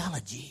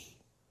theology.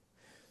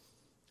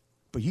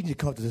 But you need to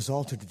come up to this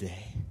altar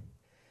today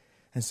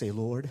and say,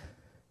 Lord,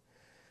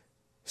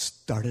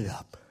 start it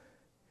up.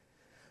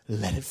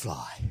 Let it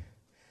fly.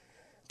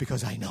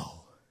 Because I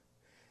know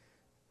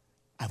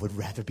I would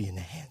rather be in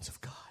the hands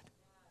of God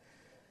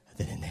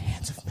than in the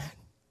hands of men.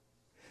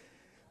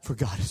 For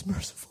God is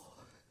merciful.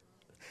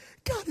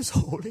 God is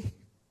holy.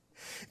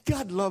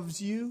 God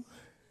loves you.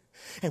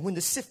 And when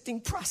the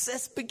sifting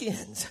process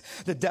begins,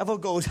 the devil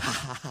goes, ha,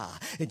 ha, ha.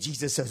 And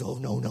Jesus says, oh,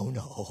 no, no,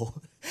 no.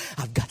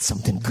 I've got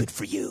something good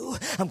for you.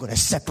 I'm going to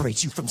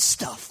separate you from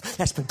stuff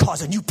that's been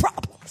causing you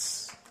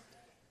problems.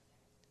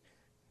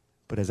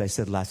 But as I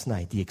said last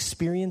night, the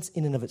experience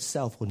in and of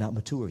itself will not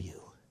mature you.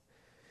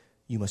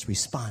 You must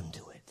respond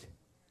to it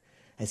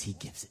as he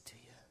gives it to you.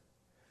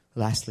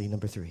 Lastly,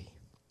 number 3.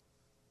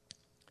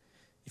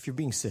 If you're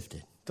being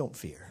sifted, don't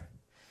fear.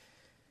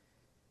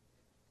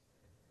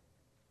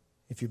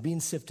 If you're being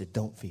sifted,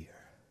 don't fear.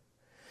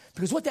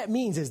 Because what that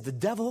means is the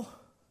devil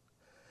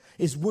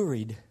is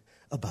worried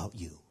about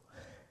you.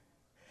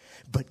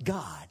 But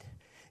God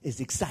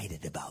is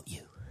excited about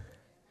you.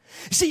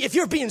 See, if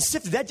you're being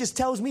sifted, that just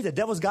tells me the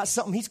devil's got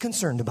something he's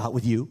concerned about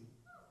with you.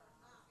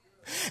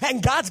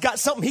 And God's got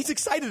something he's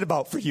excited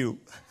about for you.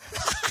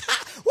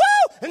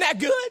 Woo! Isn't that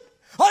good?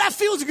 Oh, that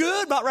feels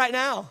good about right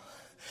now.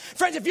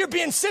 Friends, if you're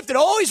being sifted,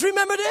 always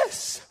remember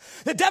this.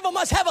 The devil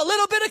must have a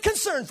little bit of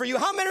concern for you.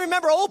 How many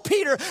remember old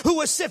Peter who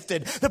was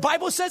sifted? The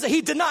Bible says that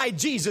he denied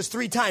Jesus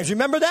 3 times.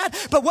 Remember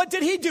that? But what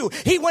did he do?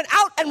 He went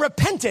out and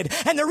repented.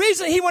 And the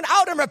reason he went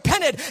out and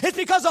repented is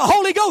because the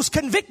Holy Ghost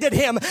convicted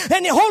him.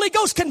 And the Holy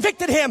Ghost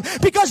convicted him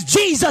because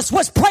Jesus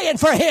was praying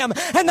for him.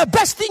 And the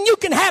best thing you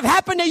can have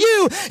happen to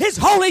you is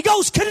Holy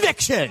Ghost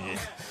conviction.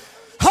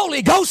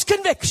 Holy Ghost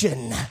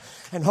conviction.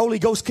 And Holy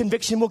Ghost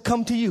conviction will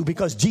come to you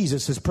because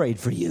Jesus has prayed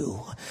for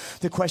you.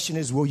 The question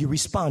is, will you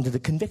respond to the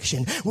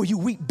conviction? Will you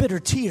weep bitter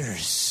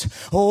tears?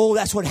 Oh,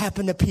 that's what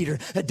happened to Peter.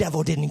 The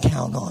devil didn't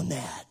count on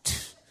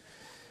that.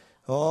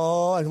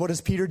 Oh, and what does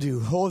Peter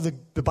do? Oh,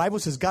 the Bible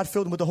says God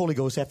filled him with the Holy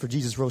Ghost after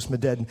Jesus rose from the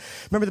dead.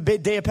 Remember the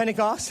day of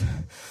Pentecost?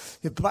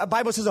 The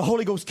Bible says the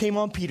Holy Ghost came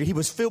on Peter. He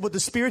was filled with the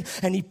Spirit,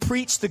 and he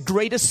preached the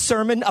greatest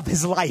sermon of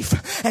his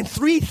life. And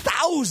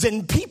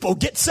 3,000 people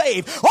get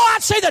saved. Oh,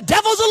 I'd say the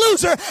devil's a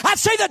loser. I'd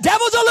say the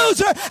devil's a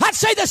loser. I'd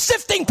say the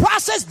sifting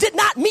process did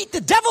not meet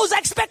the devil's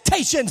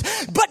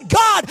expectations. But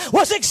God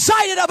was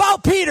excited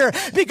about Peter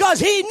because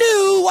he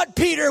knew what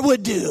Peter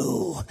would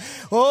do.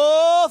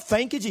 Oh,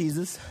 thank you,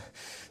 Jesus.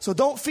 So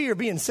don't fear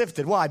being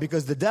sifted. Why?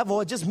 Because the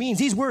devil, it just means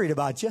he's worried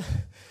about you.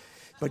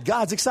 But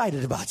God's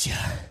excited about you.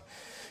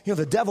 You know,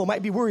 the devil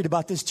might be worried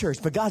about this church,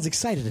 but God's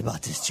excited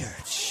about this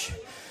church.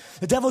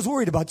 The devil's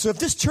worried about it. So if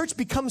this church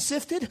becomes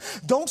sifted,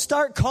 don't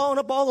start calling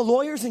up all the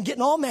lawyers and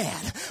getting all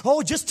mad.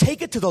 Oh, just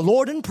take it to the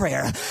Lord in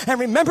prayer. And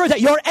remember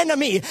that your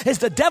enemy is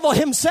the devil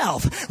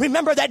himself.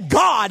 Remember that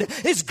God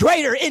is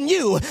greater in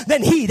you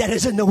than he that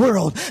is in the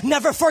world.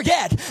 Never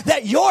forget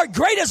that your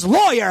greatest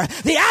lawyer,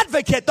 the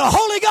advocate, the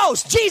Holy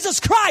Ghost, Jesus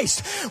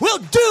Christ, will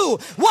do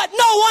what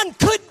no one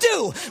could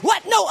do,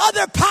 what no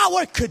other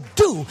power could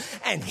do,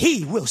 and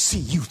he will see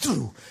you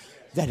through.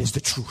 That is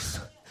the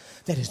truth.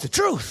 That is the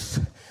truth.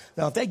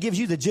 Now, if that gives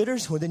you the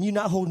jitters, well, then you're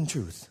not holding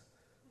truth.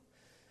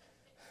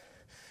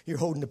 You're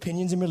holding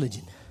opinions and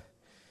religion.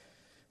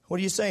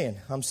 What are you saying?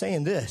 I'm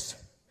saying this.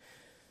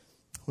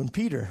 When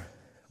Peter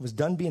was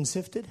done being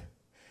sifted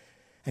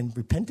and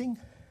repenting,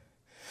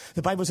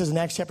 the Bible says in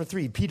Acts chapter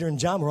 3, Peter and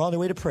John were on their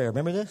way to prayer.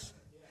 Remember this?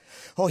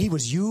 Oh, he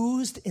was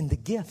used in the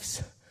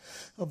gifts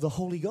of the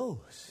Holy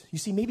Ghost. You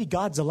see, maybe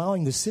God's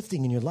allowing the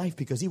sifting in your life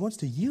because he wants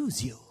to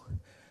use you.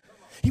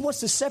 He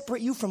wants to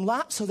separate you from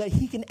Lot so that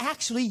he can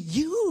actually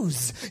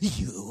use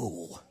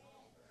you.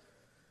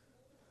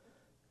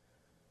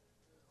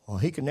 Well,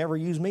 he can never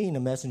use me in the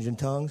message in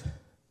tongues.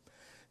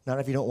 Not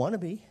if you don't want to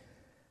be.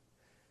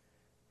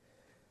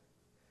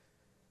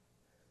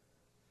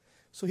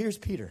 So here's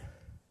Peter.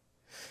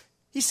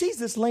 He sees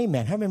this lame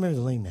man. How many remember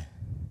the lame man?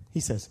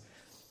 He says,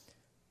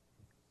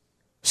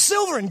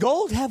 silver and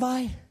gold have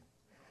I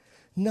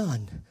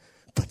none,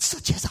 but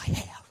such as I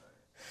have.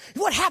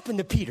 What happened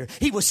to Peter?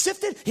 He was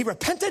sifted, he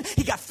repented,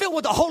 he got filled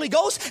with the Holy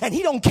Ghost, and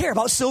he don't care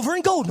about silver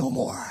and gold no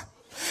more.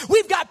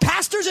 We've got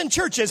pastors in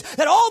churches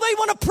that all they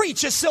want to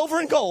preach is silver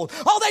and gold.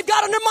 All they've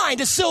got on their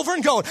mind is silver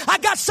and gold. I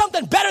got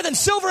something better than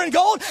silver and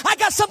gold. I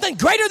got something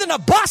greater than a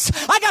bus.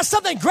 I got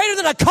something greater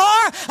than a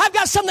car. I've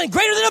got something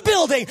greater than a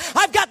building.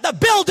 I've got the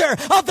builder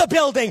of the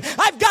building.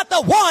 I've got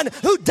the one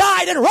who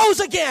died and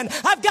rose again.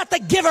 I've got the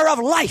giver of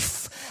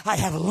life. I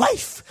have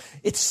life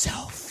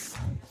itself.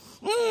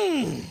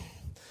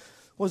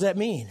 What does that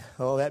mean?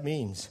 Oh, that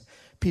means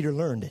Peter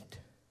learned it.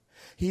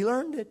 He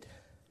learned it.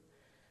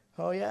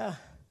 Oh, yeah.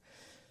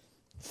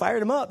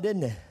 Fired him up,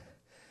 didn't it?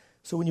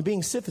 So when you're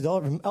being sifted,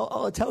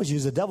 all it tells you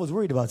is the devil's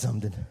worried about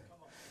something.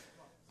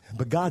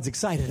 But God's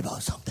excited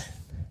about something.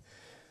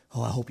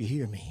 Oh, I hope you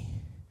hear me.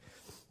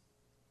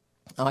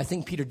 Now, I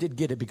think Peter did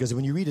get it because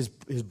when you read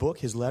his book,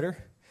 his letter,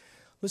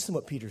 listen to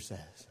what Peter says.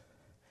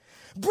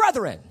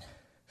 Brethren,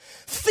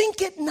 think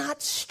it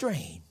not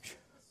strange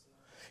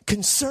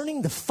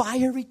concerning the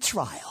fiery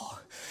trial.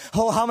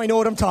 Oh, how many know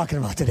what I'm talking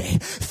about today?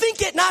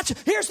 Think it not.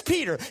 Here's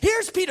Peter.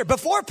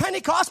 Before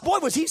Pentecost, boy,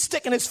 was he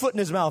sticking his foot in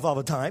his mouth all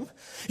the time.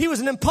 He was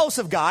an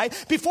impulsive guy.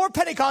 Before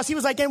Pentecost, he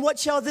was like, and what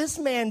shall this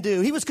man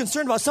do? He was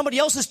concerned about somebody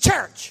else's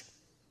church.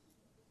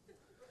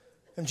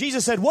 And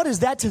Jesus said, what is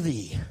that to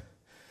thee?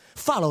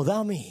 Follow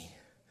thou me.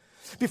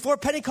 Before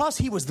Pentecost,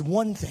 he was the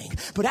one thing.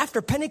 But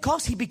after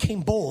Pentecost, he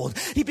became bold.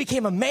 He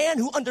became a man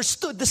who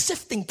understood the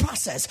sifting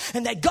process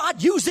and that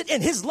God used it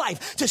in his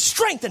life to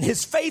strengthen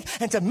his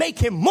faith and to make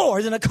him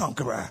more than a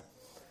conqueror.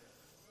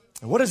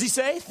 And what does he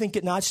say? Think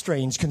it not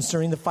strange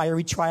concerning the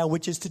fiery trial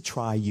which is to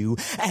try you,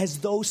 as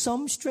though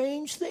some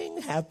strange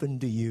thing happened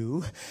to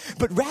you.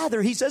 But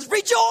rather, he says,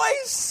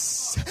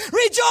 rejoice!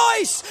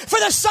 Rejoice! For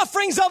the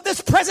sufferings of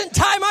this present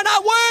time are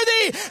not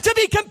worthy to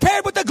be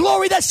compared with the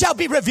glory that shall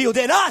be revealed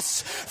in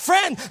us.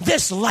 Friend,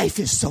 this life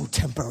is so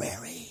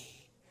temporary,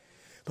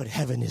 but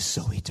heaven is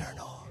so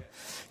eternal.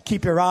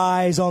 Keep your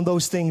eyes on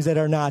those things that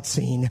are not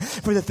seen.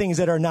 For the things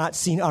that are not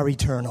seen are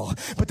eternal.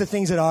 But the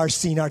things that are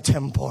seen are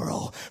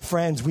temporal.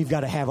 Friends, we've got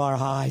to have our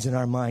eyes and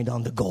our mind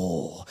on the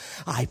goal.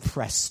 I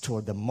press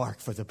toward the mark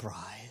for the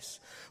prize.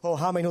 Oh,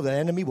 how many know the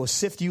enemy will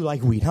sift you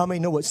like wheat? How many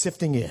know what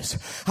sifting is?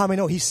 How many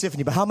know he's sifting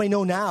you? But how many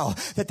know now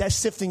that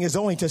sifting is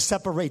only to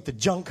separate the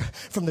junk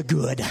from the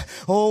good?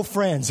 Oh,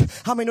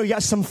 friends, how many know you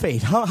got some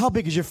faith? How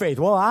big is your faith?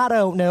 Well, I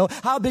don't know.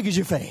 How big is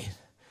your faith?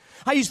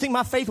 I used to think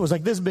my faith was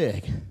like this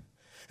big.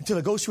 Until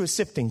it goes through a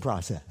sifting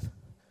process.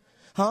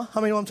 Huh?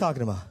 How many know what I'm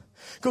talking about?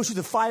 Goes through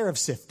the fire of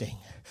sifting.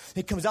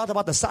 It comes out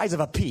about the size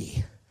of a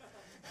pea.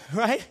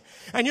 Right?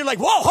 And you're like,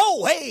 whoa,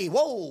 ho, hey,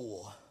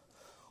 whoa.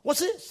 What's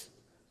this?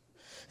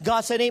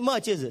 God said, ain't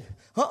much, is it?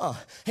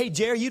 Hey,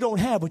 Jerry, you don't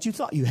have what you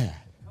thought you had.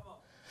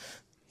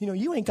 You know,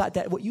 you ain't got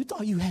that, what you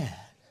thought you had.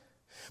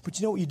 But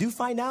you know what you do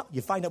find out?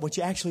 You find out what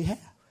you actually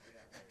have.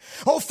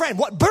 Oh, friend,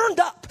 what burned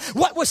up,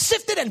 what was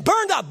sifted and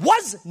burned up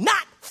was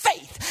not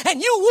faith.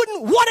 and you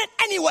wouldn't want it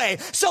anyway.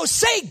 So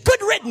say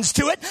good riddance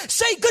to it,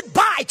 say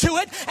goodbye to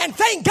it, and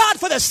thank God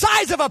for the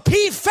size of a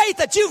pea faith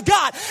that you've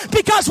got,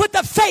 because with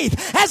the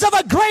faith as of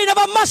a grain of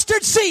a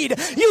mustard seed,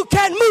 you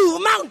can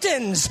move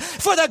mountains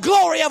for the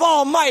glory of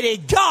Almighty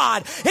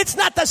God. It's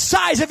not the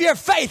size of your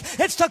faith,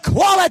 it's the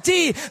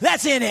quality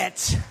that's in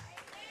it.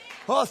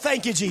 Oh,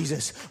 thank you,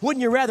 Jesus.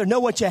 Wouldn't you rather know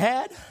what you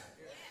had?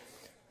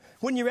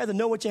 Wouldn't you rather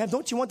know what you have?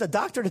 Don't you want the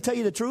doctor to tell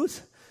you the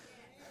truth?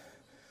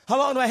 How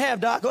long do I have,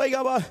 Doc? Oh, you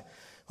got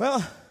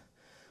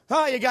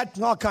you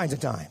got all kinds of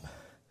time.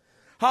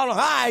 How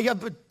long? You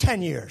got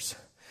 10 years.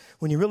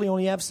 When you really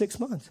only have 6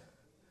 months.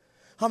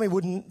 How many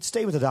wouldn't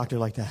stay with a doctor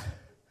like that?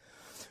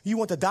 You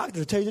want the doctor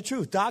to tell you the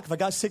truth. Doc, if I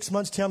got 6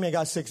 months, tell me I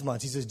got 6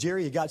 months. He says,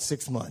 Jerry, you got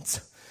 6 months.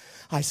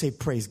 I say,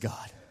 praise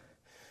God.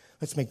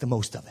 Let's make the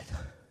most of it.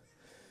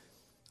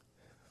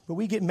 But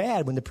we get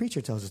mad when the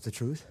preacher tells us the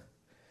truth.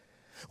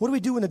 What do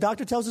we do when the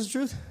doctor tells us the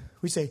truth?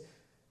 We say,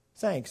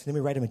 thanks. Then we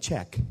write him a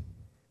check.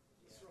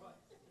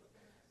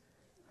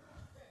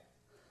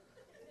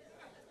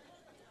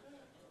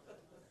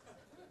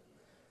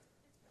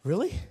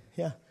 Really?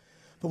 Yeah.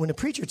 But when the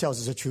preacher tells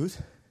us the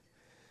truth,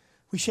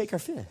 we shake our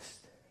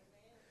fist.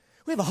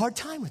 We have a hard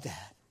time with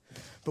that.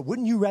 But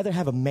wouldn't you rather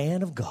have a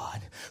man of God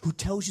who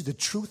tells you the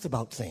truth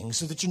about things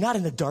so that you're not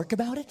in the dark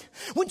about it?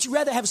 Wouldn't you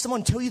rather have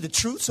someone tell you the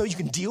truth so you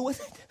can deal with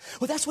it?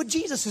 Well, that's what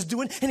Jesus is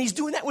doing, and he's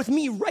doing that with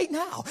me right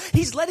now.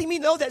 He's letting me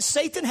know that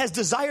Satan has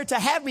desired to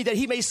have me, that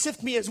he may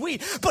sift me as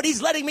wheat, but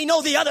he's letting me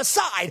know the other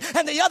side.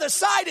 And the other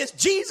side is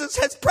Jesus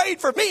has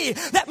prayed for me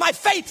that my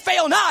faith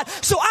fail not,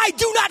 so I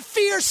do not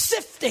fear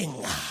sifting.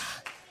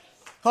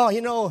 Oh,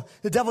 you know,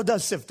 the devil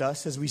does sift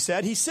us, as we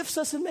said. He sifts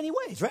us in many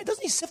ways, right?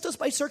 Doesn't he sift us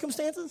by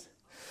circumstances?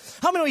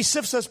 How many know he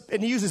sifts us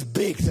and he uses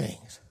big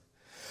things?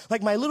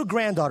 Like my little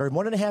granddaughter,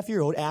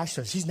 1.5-year-old,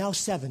 Ashley. She's now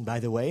 7, by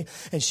the way.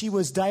 And she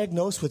was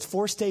diagnosed with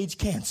 4-stage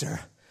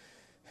cancer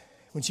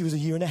when she was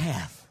 1.5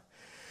 years.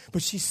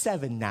 But she's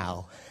 7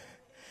 now.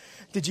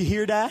 Did you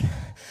hear that?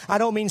 I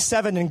don't mean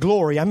 7 in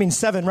glory. I mean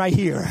 7 right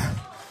here.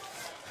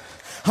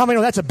 How many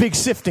know that's a big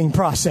sifting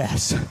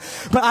process?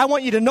 But I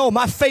want you to know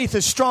my faith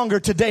is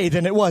stronger today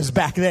than it was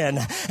back then.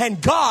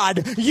 And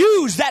God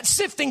used that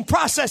sifting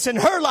process in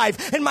her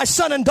life, in my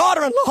son and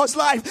daughter-in-law's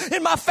life,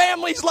 in my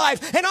family's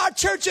life, in our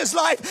church's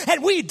life.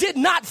 And we did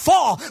not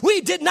fall. We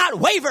did not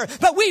waver,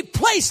 but we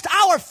placed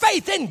our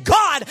faith in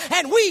God,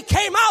 and we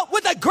came out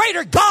with a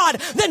greater God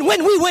than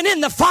when we went in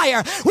the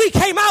fire. We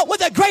came out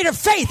with a greater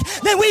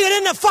faith than we went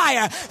in the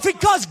fire,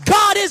 because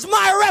God is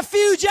my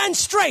refuge and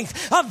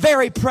strength, a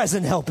very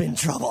present help in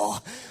trouble.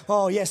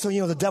 Oh, yeah, so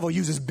you know the devil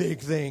uses big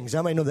things.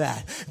 I might know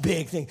that.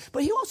 Big things.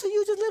 But he also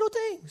uses little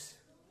things.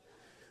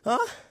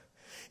 Huh?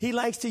 He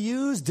likes to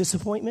use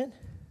disappointment.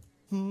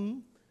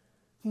 He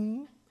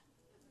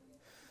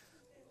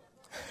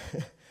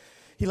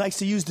likes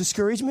to use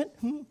discouragement.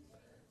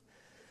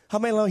 How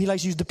many know he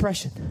likes to use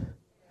depression?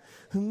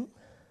 And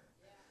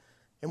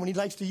when he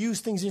likes to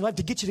use things in your life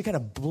to get you to kind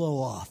of blow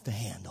off the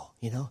handle,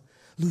 you know?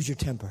 Lose your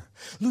temper.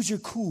 Lose your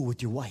cool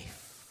with your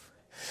wife.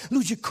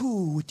 Lose your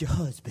cool with your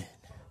husband.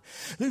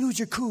 Lose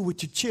your cool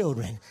with your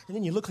children. And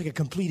then you look like a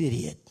complete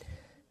idiot.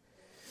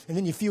 And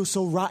then you feel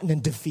so rotten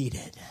and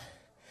defeated.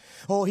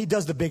 Oh, he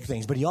does the big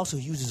things, but he also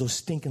uses those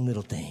stinking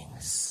little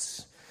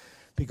things.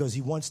 Because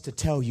he wants to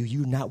tell you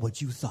you're not what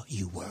you thought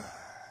you were.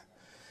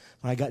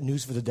 But I got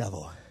news for the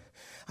devil.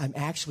 I'm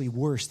actually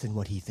worse than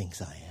what he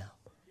thinks I am.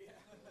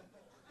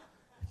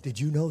 Did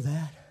you know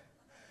that?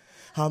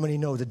 How many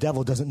know the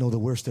devil doesn't know the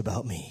worst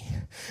about me?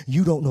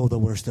 You don't know the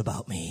worst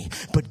about me,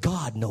 but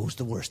God knows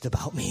the worst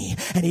about me.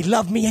 And he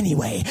loved me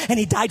anyway, and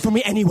he died for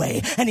me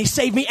anyway, and he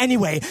saved me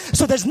anyway.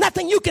 So there's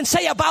nothing you can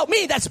say about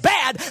me that's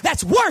bad,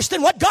 that's worse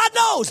than what God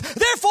knows.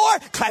 Therefore,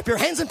 clap your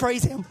hands and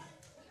praise him.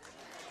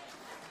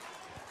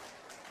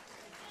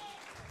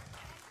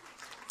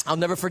 I'll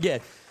never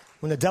forget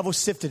when the devil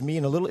sifted me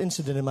in a little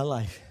incident in my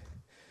life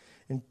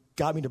and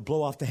got me to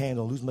blow off the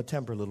handle, lose my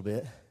temper a little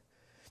bit,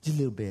 just a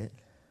little bit.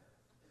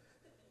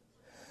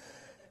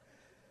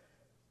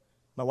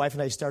 My wife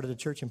and I started a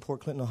church in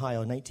Port Clinton,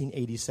 Ohio in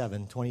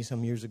 1987,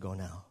 20-some years ago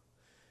now.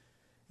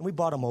 And we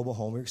bought a mobile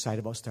home. We were excited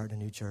about starting a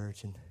new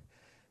church and,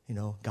 you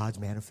know, God's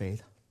man of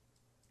faith,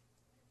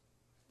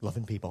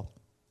 loving people,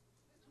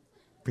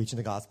 preaching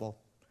the gospel.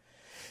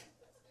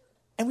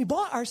 And we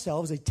bought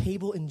ourselves a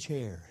table and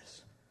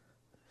chairs,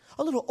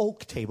 a little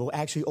oak table,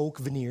 actually oak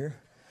veneer,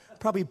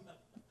 probably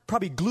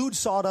glued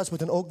sawdust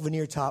with an oak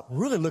veneer top.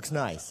 Really looks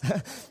nice.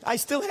 I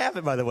still have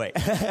it, by the way.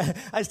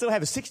 I still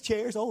have it. 6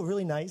 chairs. Oh,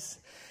 really nice.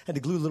 Had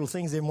to glue little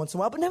things in once in a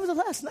while. But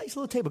nevertheless, nice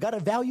little table. Got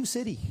a Value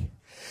City.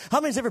 How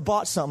many's ever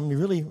bought something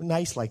really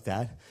nice like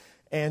that,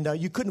 and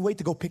you couldn't wait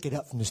to go pick it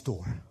up from the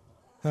store?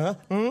 Huh?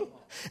 And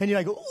you're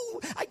like,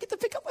 oh, I get to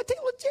pick up my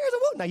table and chairs.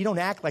 Now, you don't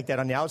act like that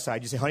on the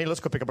outside. You say, honey,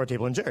 let's go pick up our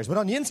table and chairs. But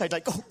on the inside,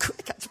 like, oh,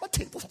 I got my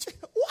table and chairs.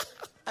 Wow,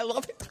 I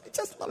love it. I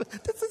just love it.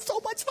 This is so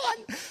much fun.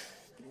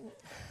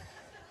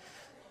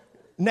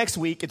 Next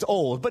week, it's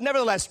old. But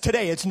nevertheless,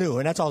 today, it's new.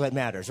 And that's all that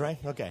matters, right?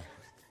 Okay.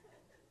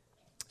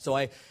 So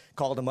I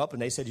Called them up,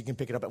 and they said you can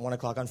pick it up at 1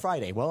 o'clock on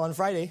Friday. Well, on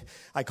Friday,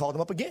 I called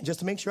them up again just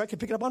to make sure I could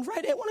pick it up on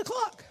Friday at 1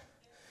 o'clock.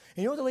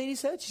 And you know what the lady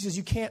said? She says,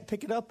 you can't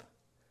pick it up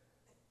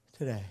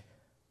today.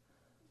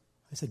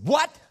 I said,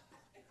 what?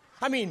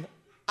 I mean,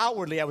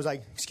 outwardly, I was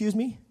like, excuse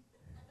me?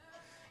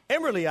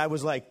 Inwardly, I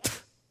was like,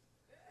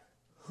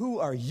 who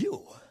are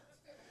you?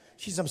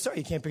 She says, I'm sorry,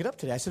 you can't pick it up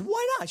today. I said,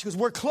 why not? She goes,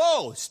 we're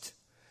closed.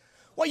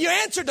 Well, you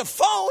answered the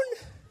phone.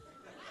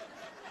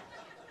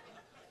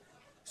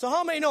 So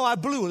how many know I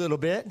blew a little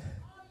bit?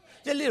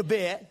 Just a little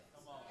bit.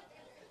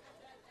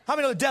 How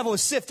many know the devil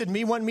has sifted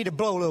me, wanting me to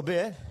blow a little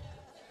bit?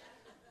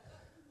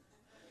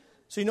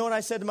 So you know what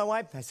I said to my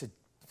wife? I said,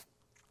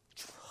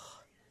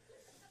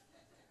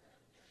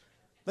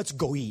 let's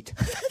go eat.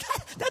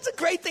 That's a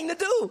great thing to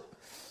do.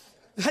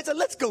 I said,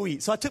 let's go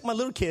eat. So I took my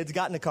little kids,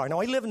 got in the car. Now,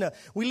 we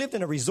lived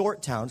in a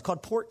resort town. It's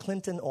called Port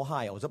Clinton,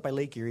 Ohio. It's up by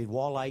Lake Erie,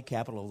 walleye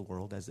capital of the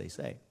world, as they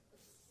say.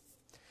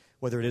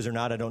 Whether it is or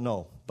not, I don't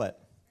know. But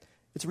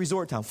it's a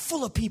resort town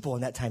full of people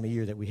in that time of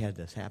year that we had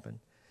this happen.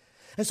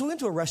 And so we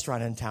went to a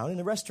restaurant in town, and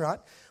the restaurant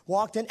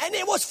walked in, and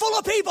it was full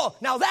of people.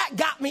 Now, that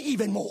got me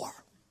even more.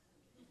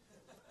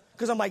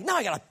 Because I'm like, now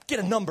I got to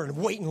get a number and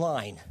wait in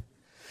line.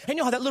 And you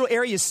know how that little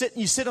area you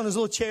sit on those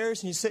little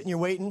chairs and you sit and you're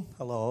waiting.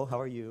 Hello, how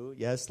are you?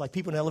 Yes, like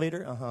people in an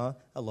elevator.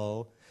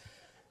 Hello.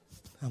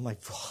 I'm like,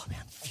 oh man,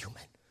 I'm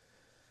fuming.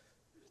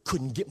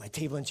 Couldn't get my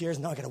table and chairs.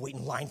 Now I got to wait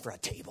in line for a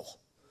table.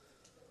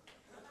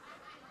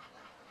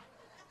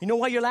 You know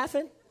why you're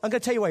laughing? I'm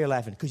going to tell you why you're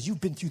laughing. Because you've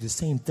been through the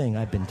same thing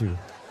I've been through.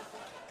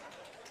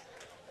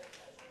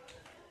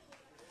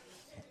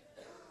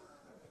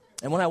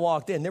 And when I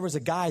walked in, there was a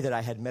guy that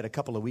I had met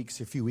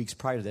a few weeks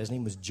prior to that. His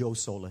name was Joe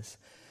Solis.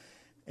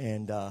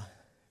 And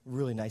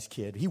really nice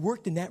kid. He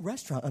worked in that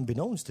restaurant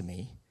unbeknownst to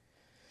me.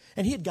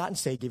 And he had gotten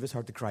saved, gave his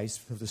heart to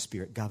Christ of the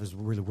Spirit. God was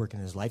really working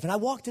in his life. And I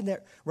walked in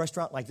that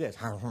restaurant like this.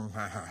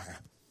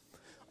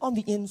 On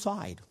the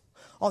inside.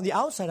 On the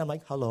outside, I'm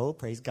like, hello,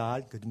 praise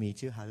God, good to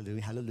meet you.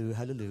 Hallelujah, hallelujah,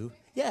 hallelujah.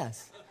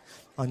 Yes.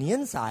 On the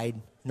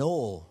inside,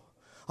 no.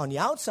 On the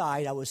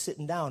outside, I was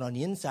sitting down. On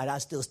the inside, I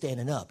was still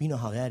standing up. You know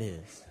how that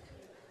is.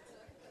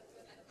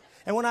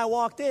 And when I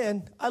walked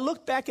in, I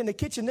looked back in the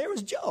kitchen. There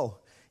was Joe.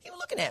 He was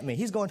looking at me.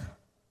 He's going.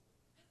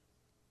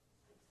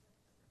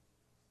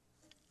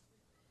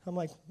 I'm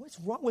like, what's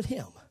wrong with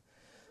him?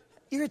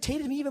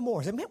 Irritated me even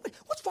more. I said, man,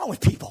 what's wrong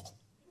with people?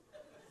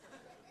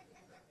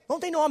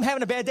 Don't they know I'm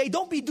having a bad day?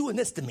 Don't be doing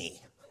this to me.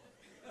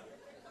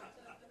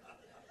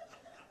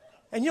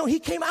 And you know, he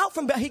came out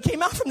from the kitchen. He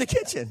came out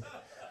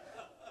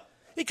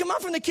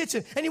from the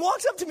kitchen, and he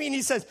walks up to me, and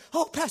he says,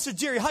 oh, Pastor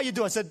Jerry, how you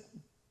doing? I said,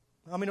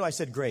 how many know I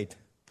said great?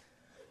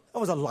 That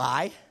was a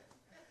lie.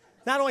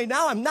 Not only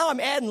now I'm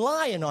adding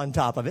lying on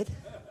top of it.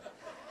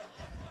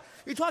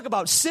 You talk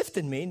about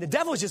sifting me. The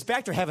devil's just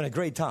back there having a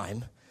great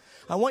time.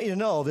 I want you to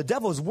know the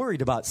devil's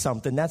worried about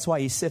something. That's why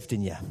he's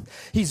sifting you.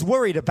 He's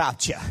worried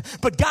about you.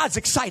 But God's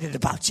excited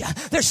about you.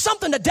 There's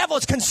something the devil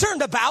is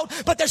concerned about,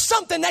 but there's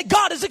something that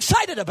God is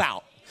excited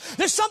about.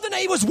 There's something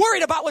that he was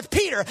worried about with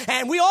Peter,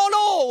 and we all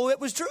know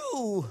it was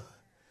true.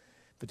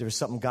 But there was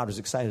something God was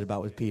excited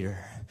about with Peter.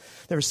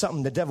 There was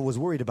something the devil was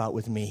worried about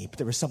with me, but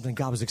there was something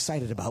God was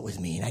excited about with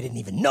me, and I didn't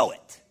even know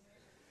it.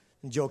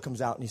 And Joe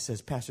comes out and he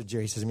says, Pastor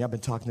Jerry, he says, I've been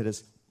talking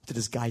to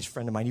this guy's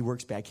friend of mine. He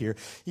works back here.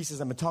 He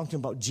says, I've been talking to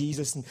him about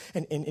Jesus,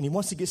 and he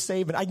wants to get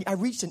saved, but I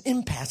reached an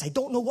impasse. I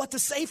don't know what to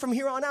say from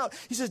here on out.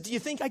 He says, do you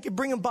think I could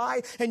bring him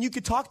by and you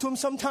could talk to him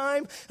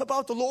sometime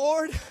about the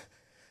Lord?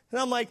 And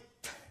I'm like,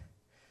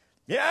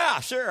 yeah,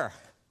 sure.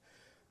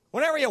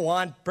 Whenever you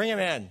want, bring him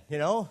in,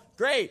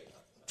 Great.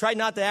 Try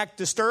not to act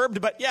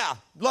disturbed, but yeah,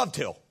 love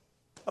to.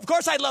 Of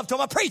course I'd love to.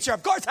 I'm a preacher.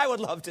 Of course I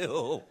would love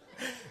to.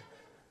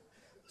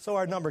 So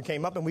our number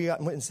came up, and we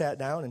went and sat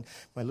down, and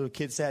my little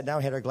kid sat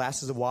down, had our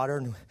glasses of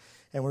water,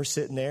 and we're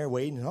sitting there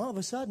waiting, and all of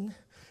a sudden,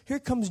 here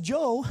comes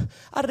Joe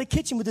out of the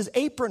kitchen with his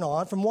apron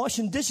on from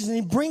washing dishes, and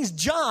he brings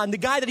John, the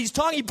guy that he's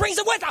talking, he brings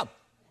him with him.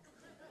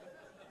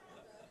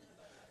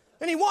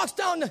 And he walks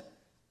down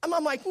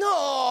I'm like,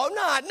 no,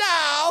 not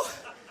now.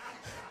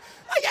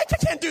 I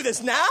can't do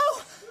this now.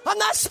 I'm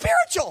not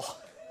spiritual.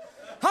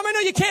 How many know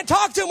you can't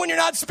talk to him when you're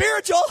not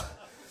spiritual?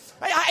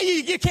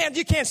 You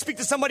can't speak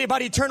to somebody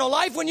about eternal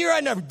life when you're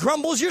in the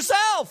grumbles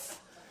yourself.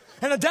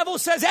 And the devil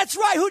says, that's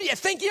right. Who do you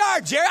think you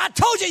are, Jerry? I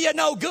told you you're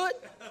no good.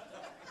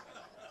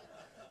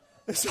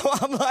 So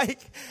I'm like,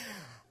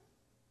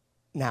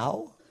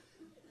 now,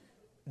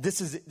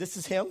 this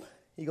is him?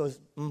 He goes,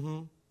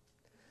 mm-hmm.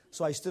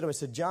 So I stood up. I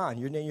said, John,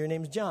 your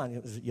name's John. He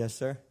goes, yes,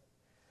 sir.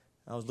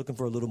 I was looking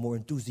for a little more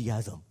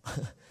enthusiasm.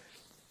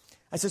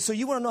 I said, so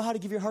you want to know how to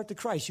give your heart to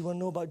Christ? You want to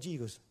know about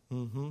Jesus? He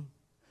goes, mm-hmm.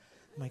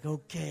 I'm like,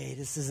 okay,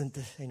 this isn't,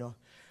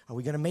 are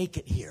we going to make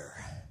it here?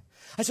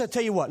 I said, I'll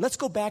tell you what, let's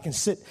go back and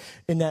sit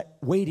in that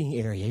waiting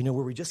area,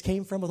 where we just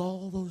came from with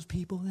all those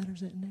people that are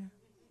sitting there.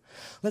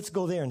 Let's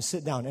go there and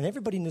sit down. And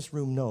everybody in this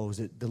room knows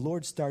that the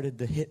Lord started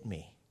to hit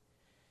me.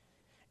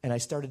 And I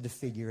started to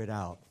figure it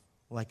out.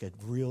 Like a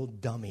real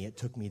dummy, it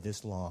took me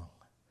this long.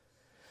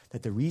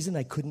 That the reason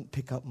I couldn't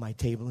pick up my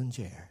table and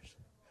chairs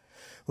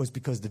was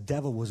because the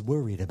devil was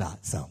worried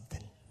about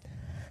something.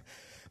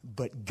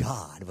 But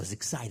God was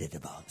excited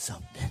about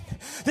something.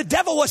 The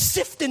devil was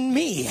sifting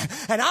me,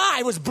 and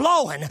I was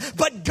blowing.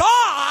 But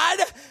God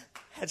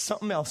had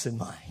something else in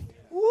mind.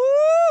 Woo!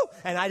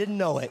 And I didn't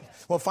know it.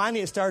 Well,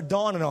 finally it started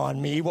dawning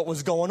on me what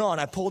was going on.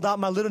 I pulled out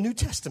my little New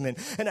Testament,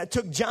 and I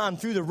took John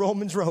through the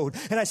Romans road.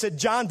 And I said,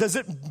 John, does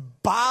it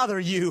bother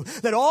you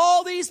that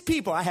all these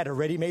people, I had a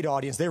ready-made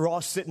audience. They were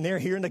all sitting there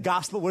hearing the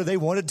gospel, whether they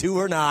wanted to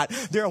or not.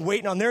 They're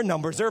waiting on their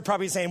numbers. They're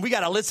probably saying, we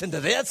got to listen to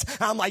this.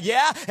 I'm like,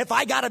 yeah, if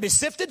I got to be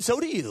sifted, so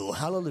do you.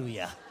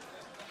 Hallelujah.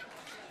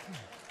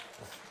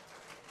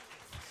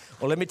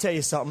 Well, let me tell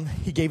you something.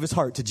 He gave his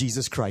heart to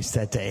Jesus Christ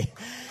that day.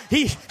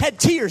 He had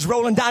tears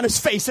rolling down his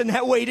face in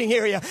that waiting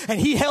area, and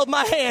he held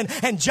my hand,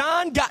 and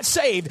John got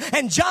saved,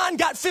 and John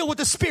got filled with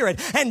the Spirit,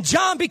 and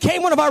John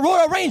became one of our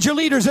Royal Ranger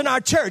leaders in our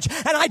church.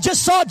 And I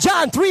just saw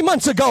John 3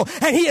 months ago,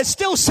 and he is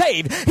still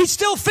saved. He's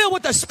still filled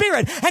with the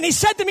Spirit. And he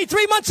said to me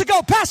 3 months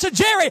ago, Pastor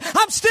Jerry,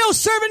 I'm still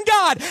serving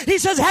God. He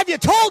says, have you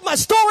told my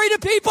story to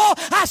people?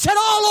 I said,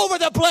 all over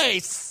the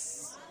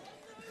place.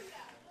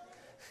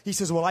 He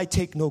says, well, I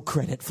take no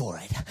credit for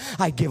it.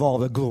 I give all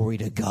the glory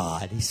to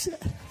God, he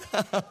said.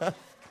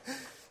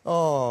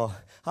 Oh,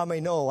 how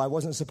many know I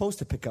wasn't supposed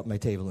to pick up my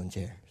table and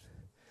chairs?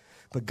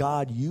 But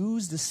God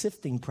used the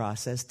sifting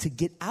process to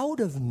get out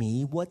of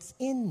me what's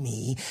in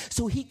me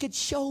so he could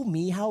show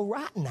me how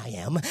rotten I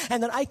am,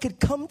 and that I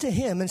could come to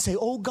him and say,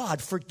 oh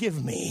God,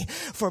 forgive me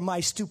for my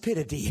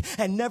stupidity,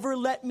 and never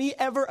let me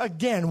ever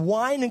again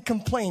whine and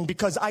complain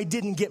because I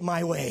didn't get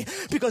my way,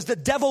 because the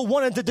devil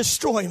wanted to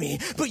destroy me.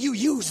 But you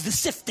used the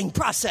sifting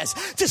process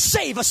to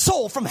save a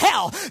soul from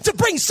hell, to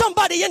bring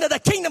somebody into the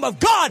kingdom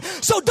of God.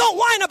 So don't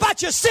whine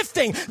about your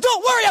sifting.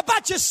 Don't worry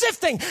about your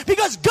sifting,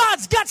 because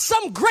God's got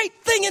some great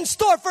thing in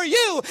store for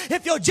you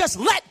if you'll just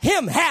let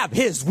him have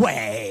his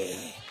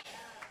way.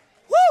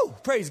 Woo!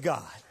 Praise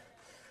God.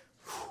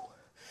 Whew.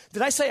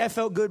 Did I say I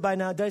felt good by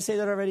now? Did I say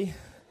that already?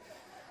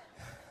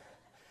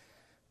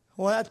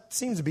 Well, that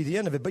seems to be the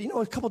end of it. But you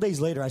know, a couple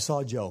days later, I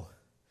saw Joe.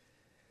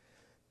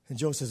 And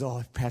Joe says,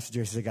 oh, Pastor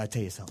Jerry says, I got to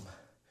tell you something.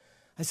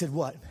 I said,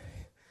 what?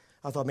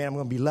 I thought, man, I'm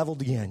going to be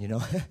leveled again, you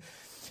know.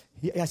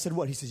 I said,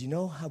 what? He says, you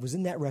know, I was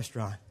in that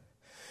restaurant.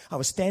 I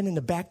was standing in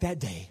the back that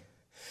day.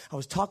 I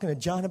was talking to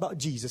John about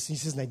Jesus, and he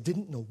says, and I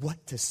didn't know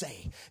what to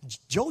say.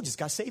 Joe just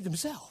got saved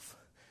himself.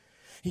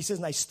 He says,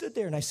 and I stood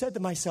there and I said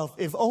to myself,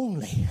 if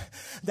only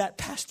that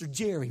Pastor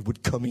Jerry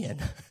would come in.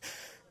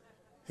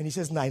 And he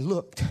says, and I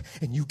looked,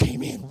 and you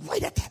came in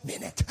right at that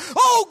minute.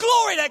 Oh,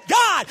 glory to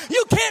God.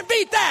 You can't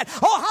beat that.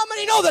 Oh, how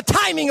many know the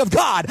timing of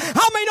God?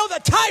 How many know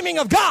the timing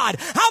of God?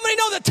 How many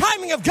know the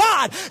timing of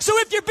God? So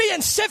if you're being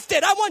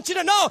sifted, I want you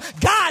to know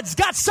God's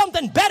got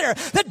something better.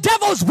 The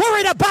devil's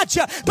worried about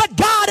you, but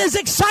God is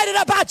excited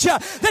about you.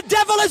 The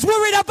devil is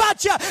worried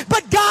about you,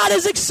 but God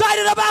is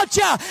excited about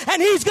you.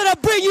 And he's going to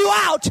bring you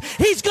out.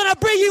 He's going to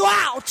bring you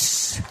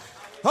out.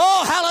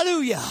 Oh,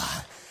 hallelujah.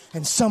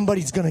 And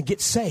somebody's going to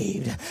get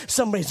saved.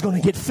 Somebody's going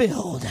to get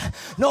filled.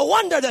 No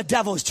wonder the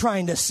devil's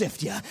trying to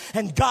sift you.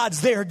 And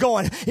God's there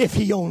going, if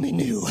he only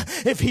knew,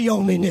 if he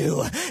only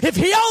knew, if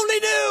he only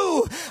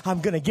knew,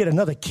 I'm going to get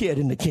another kid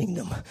in the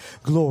kingdom.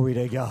 Glory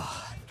to God.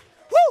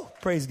 Woo!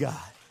 Praise God.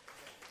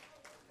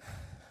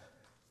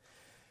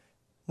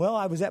 Well,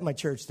 I was at my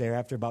church there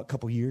after about a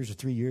couple years or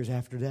 3 years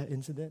after that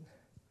incident.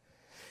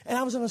 And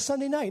I was on a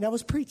Sunday night and I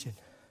was preaching.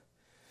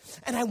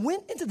 And I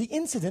went into the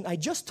incident I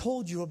just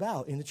told you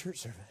about in the church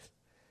service.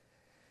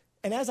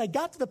 And as I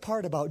got to the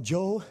part about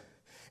Joe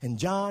and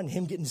John,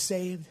 him getting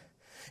saved,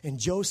 and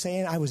Joe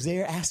saying I was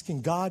there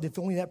asking God if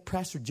only that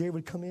Pastor Jerry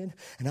would come in.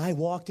 And I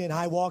walked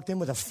in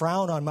with a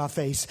frown on my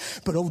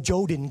face. But old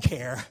Joe didn't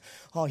care.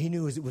 All he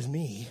knew is it was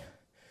me.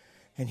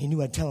 And he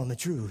knew I'd tell him the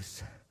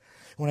truth.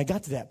 When I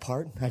got to that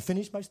part, I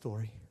finished my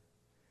story.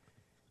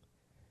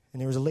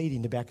 And there was a lady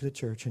in the back of the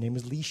church. Her name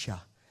was Leisha.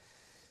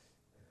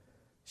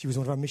 She was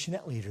one of our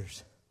missionette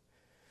leaders.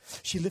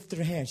 She lifted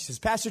her hand. She says,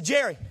 Pastor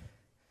Jerry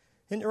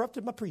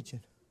interrupted my preaching.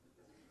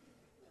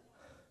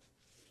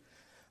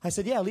 I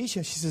said, yeah,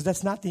 Alicia. She says,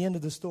 that's not the end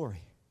of the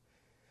story.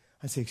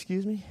 I said,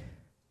 excuse me?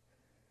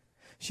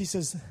 She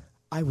says,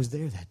 I was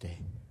there that day.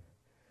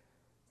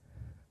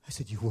 I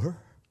said, you were?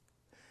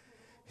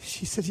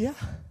 She said, yeah.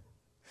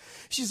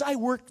 She says, I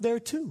worked there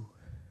too.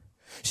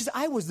 She said,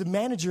 I was the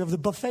manager of the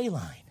buffet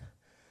line.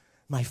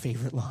 My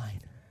favorite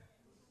line.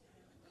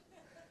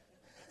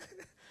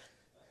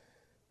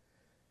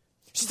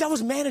 She said, I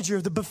was manager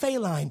of the buffet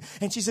line.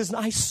 And she says, and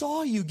I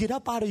saw you get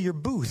up out of your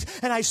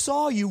booth. And I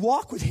saw you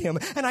walk with him.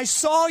 And I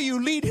saw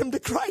you lead him to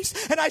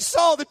Christ. And I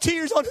saw the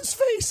tears on his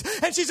face.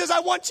 And she says, I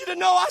want you to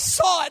know I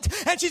saw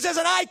it. And she says,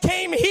 and I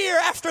came here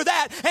after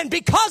that. And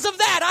because of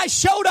that, I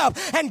showed up.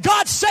 And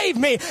God saved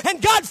me. And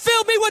God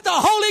filled me with the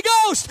Holy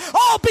Ghost.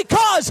 All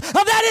because of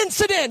that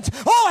incident.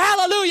 Oh,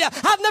 hallelujah.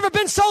 I've never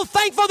been so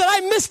thankful that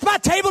I missed my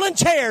table and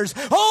chairs.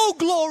 Oh,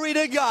 glory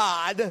to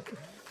God.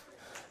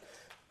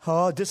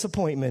 Oh,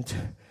 disappointment.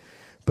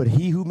 But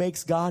he who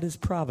makes God his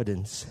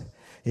providence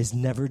is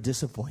never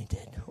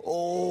disappointed.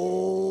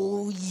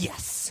 Oh,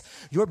 yes.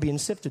 You're being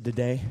sifted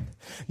today.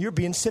 You're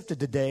being sifted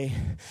today.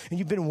 And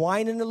you've been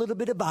whining a little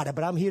bit about it,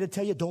 but I'm here to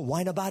tell you, don't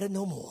whine about it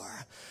no more.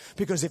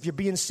 Because if you're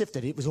being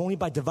sifted, it was only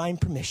by divine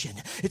permission.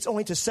 It's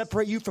only to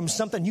separate you from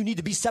something you need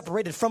to be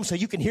separated from so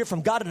you can hear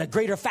from God in a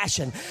greater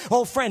fashion.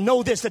 Oh, friend,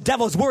 know this. The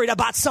devil's worried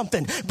about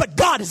something, but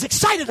God is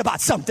excited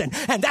about something.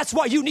 And that's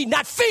why you need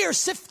not fear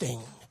sifting.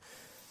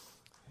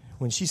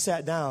 When she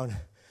sat down,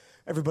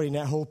 everybody in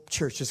that whole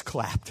church just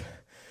clapped.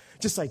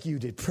 Just like you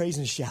did, praised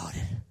and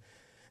shouted.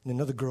 And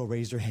another girl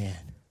raised her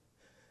hand.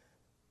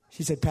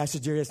 She said, Pastor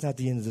Jerry, that's not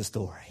the end of the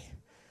story.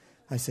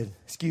 I said,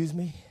 excuse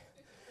me?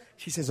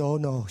 She says, oh,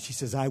 no. She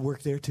says, I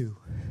work there too.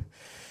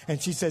 And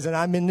she says, and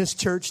I'm in this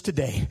church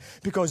today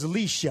because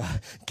Alicia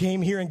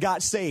came here and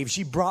got saved.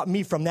 She brought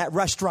me from that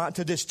restaurant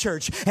to this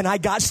church, and I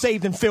got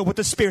saved and filled with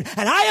the Spirit.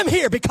 And I am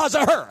here because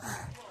of her.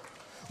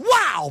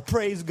 Wow,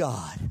 praise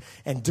God.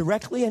 And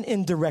directly and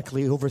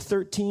indirectly, over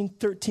 12,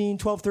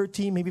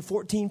 13, maybe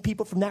 14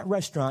 people from that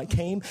restaurant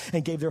came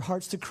and gave their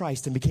hearts to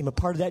Christ and became a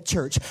part of that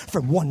church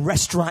from one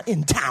restaurant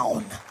in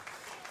town.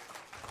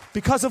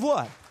 Because of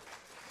what?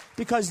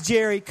 Because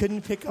Jerry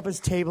couldn't pick up his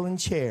table and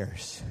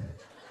chairs.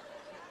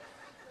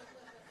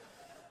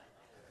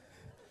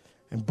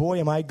 And boy,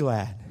 am I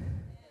glad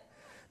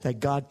that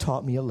God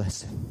taught me a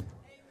lesson.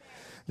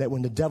 That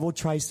when the devil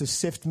tries to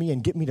sift me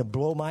and get me to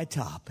blow my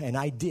top, and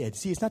I did.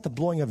 See, it's not the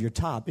blowing of your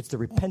top, it's the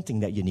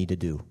repenting that you need to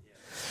do.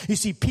 You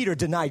see, Peter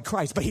denied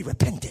Christ, but he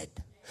repented.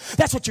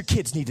 That's what your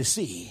kids need to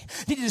see.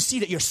 They need to see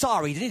that you're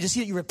sorry. They need to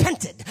see that you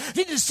repented.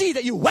 They need to see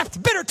that you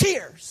wept bitter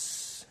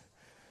tears.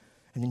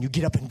 And then you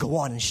get up and go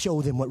on and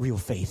show them what real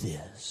faith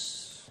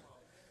is.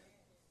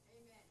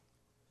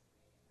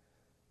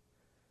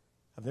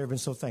 I've never been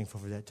so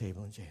thankful for that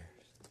table and chairs.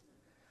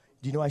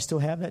 Do you know I still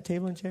have that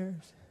table and chairs?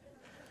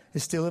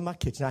 It's still in my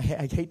kitchen. I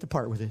hate to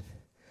part with it.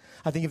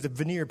 I think if the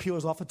veneer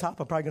peels off the top,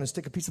 I'm probably going to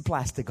stick a piece of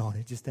plastic on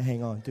it just to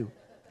hang on to.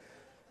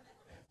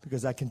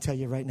 Because I can tell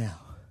you right now,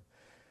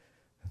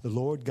 the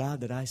Lord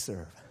God that I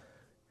serve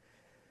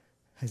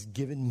has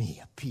given me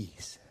a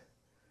peace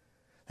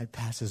that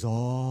passes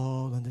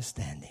all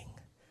understanding.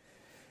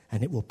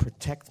 And it will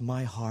protect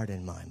my heart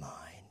and my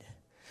mind.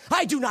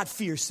 I do not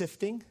fear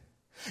sifting.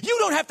 You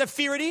don't have to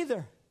fear it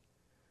either.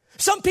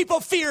 Some people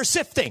fear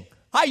sifting.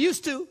 I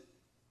used to.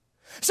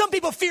 Some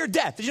people fear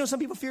death. Did you know some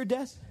people fear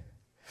death?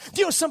 Do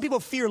you know some people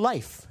fear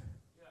life?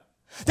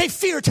 They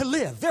fear to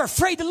live. They're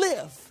afraid to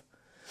live.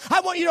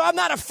 I'm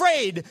not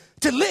afraid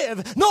to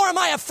live, nor am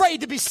I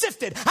afraid to be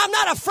sifted. I'm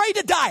not afraid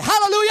to die.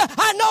 Hallelujah.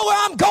 I know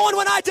where I'm going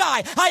when I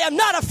die. I am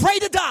not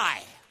afraid to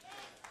die.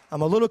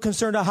 I'm a little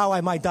concerned about how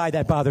I might die.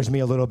 That bothers me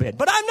a little bit.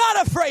 But I'm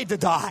not afraid to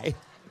die.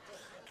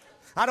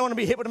 I don't want to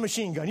be hit with a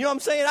machine gun. You know what I'm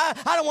saying?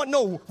 I don't want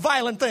no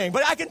violent thing.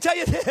 But I can tell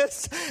you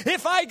this.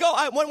 If I go,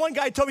 one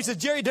guy told me, he said,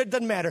 Jerry, it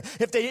doesn't matter.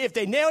 If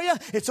they nail you,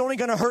 it's only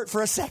going to hurt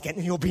for a second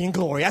and you'll be in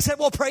glory. I said,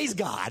 well, praise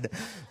God.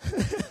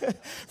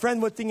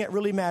 Friend, what thing that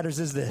really matters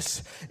is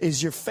this.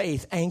 Is your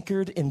faith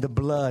anchored in the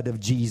blood of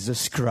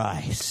Jesus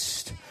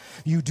Christ?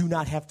 You do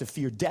not have to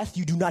fear death.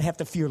 You do not have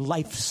to fear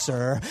life,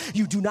 sir.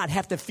 You do not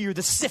have to fear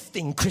the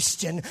sifting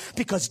Christian,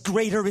 because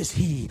greater is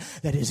he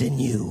that is in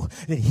you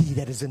than he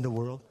that is in the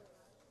world.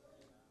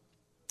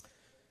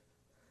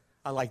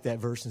 I like that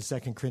verse in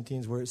 2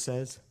 Corinthians where it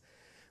says,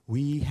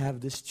 we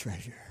have this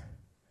treasure.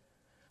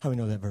 How do we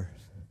know that verse?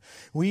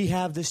 We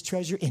have this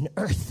treasure in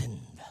earthen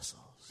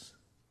vessels,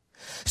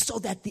 so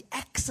that the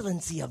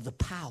excellency of the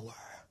power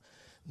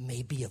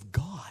may be of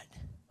God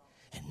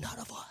and not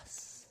of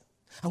us.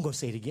 I'm going to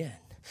say it again.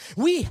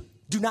 We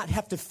do not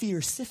have to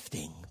fear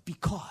sifting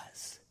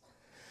because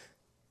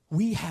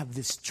we have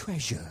this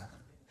treasure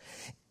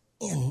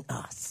in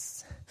us.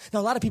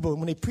 Now, a lot of people,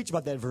 when they preach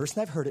about that verse,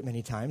 and I've heard it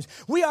many times,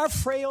 we are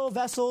frail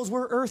vessels,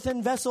 we're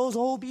earthen vessels,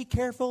 oh, be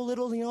careful,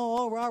 little,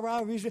 oh, rah, rah,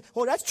 rah.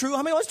 Oh, that's true.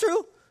 How many know it's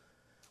true?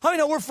 How many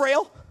know we're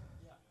frail?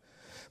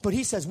 But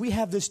he says we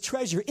have this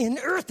treasure in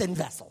earthen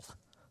vessels.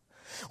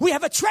 We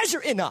have a treasure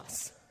in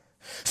us,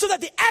 so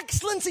that the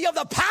excellency of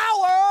the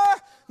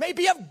power may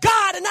be of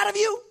God and not of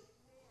you.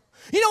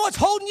 You know what's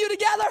holding you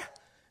together?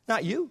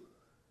 Not you.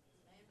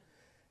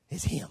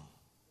 It's him.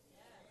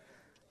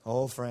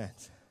 Oh,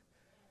 friends.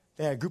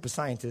 They had a group of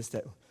scientists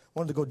that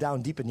wanted to go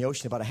down deep in the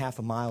ocean, about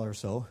a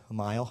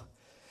mile.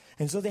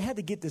 And so they had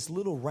to get this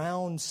little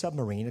round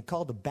submarine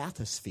called the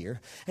bathysphere.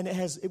 And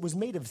it was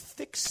made of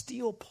thick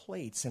steel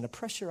plates and a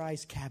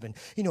pressurized cabin.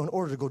 You know, in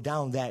order to go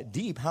down that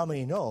deep, how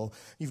many know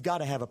you've got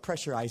to have a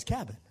pressurized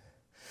cabin?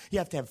 You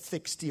have to have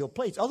thick steel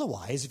plates.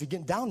 Otherwise, if you're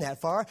getting down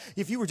that far,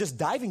 if you were just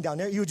diving down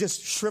there, you would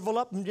just shrivel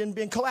up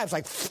and collapse,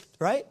 like,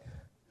 right?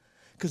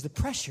 Because the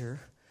pressure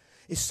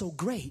is so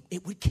great,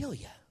 it would kill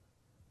you.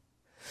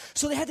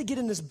 So they had to get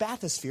in this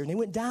bathysphere, and they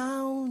went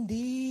down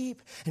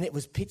deep, and it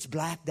was pitch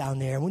black down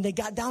there. And when they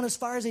got down as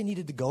far as they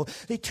needed to go,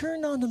 they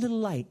turned on the little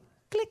light.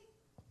 Click.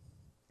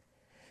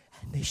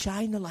 And they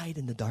shined the light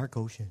in the dark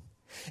ocean.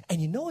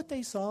 And you know what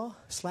they saw?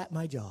 Slapped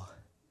my jaw.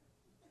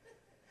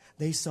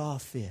 They saw a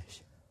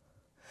fish.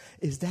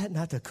 Is that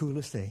not the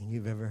coolest thing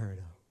you've ever heard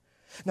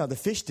of? Now, the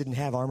fish didn't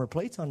have armor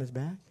plates on his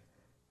back.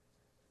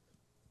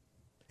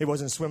 It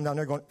wasn't swimming down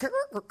there going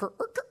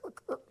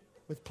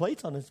with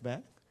plates on its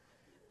back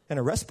and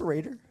a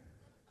respirator.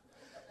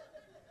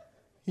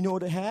 You know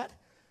what it had?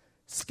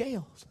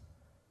 Scales.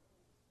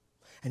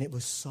 And it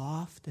was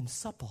soft and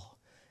supple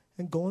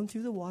and going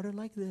through the water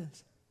like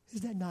this.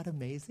 Is that not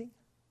amazing?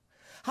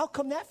 How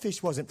come that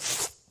fish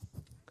wasn't?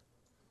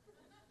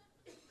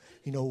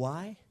 You know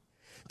why?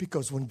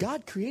 Because when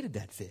God created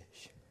that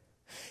fish,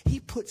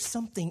 he put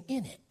something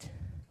in it.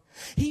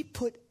 He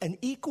put an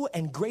equal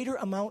and greater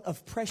amount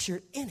of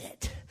pressure in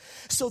it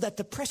so that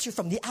the pressure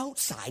from the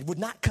outside would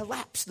not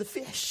collapse the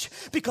fish,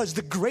 because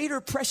the greater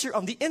pressure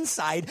on the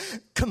inside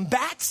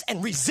combats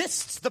and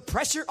resists the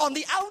pressure on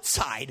the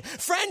outside.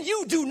 Friend,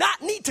 you do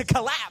not need to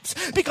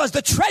collapse, because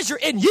the treasure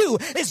in you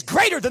is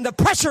greater than the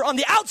pressure on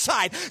the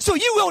outside. So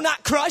you will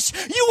not crush,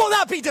 you will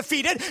not be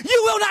defeated,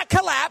 you will not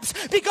collapse,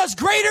 because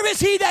greater is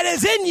he that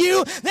is in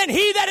you than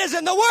he that is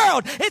in the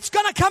world. It's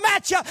going to come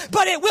at you,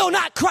 but it will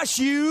not crush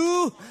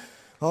you.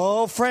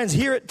 Oh, friends,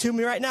 hear it to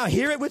me right now.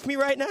 Hear it with me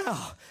right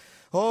now.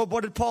 Oh,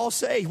 what did Paul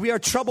say? We are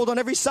troubled on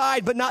every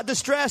side, but not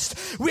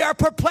distressed. We are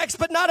perplexed,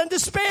 but not in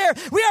despair.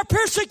 We are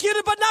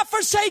persecuted, but not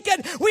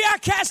forsaken. We are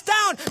cast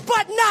down,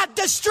 but not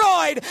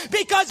destroyed,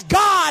 because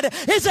God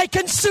is a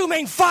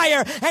consuming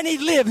fire, and he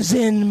lives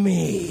in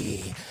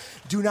me.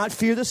 Do not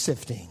fear the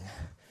sifting.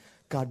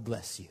 God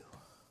bless you.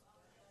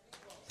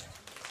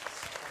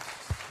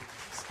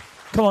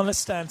 Come on, let's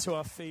stand to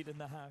our feet in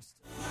the house.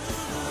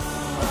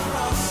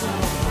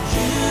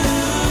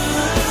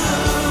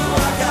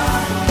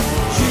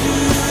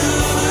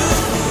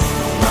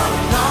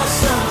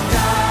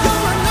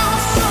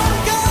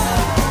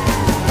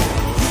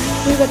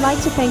 We would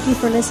like to thank you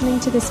for listening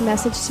to this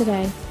message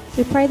today.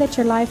 We pray that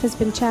your life has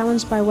been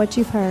challenged by what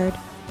you've heard,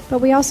 but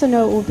we also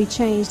know it will be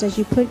changed as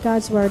you put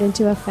God's Word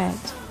into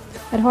effect.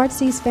 At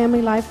Heartsease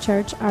Family Life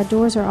Church, our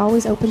doors are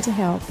always open to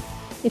help.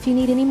 If you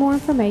need any more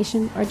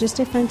information or just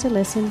a friend to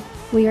listen,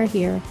 we are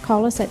here.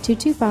 Call us at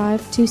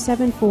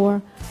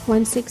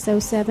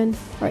 225-274-1607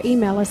 or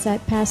email us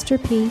at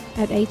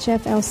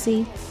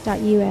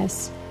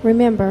pastorp@hflc.us.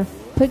 Remember,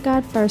 put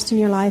God first in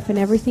your life and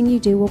everything you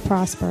do will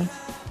prosper.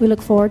 We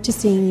look forward to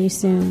seeing you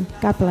soon.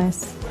 God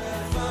bless.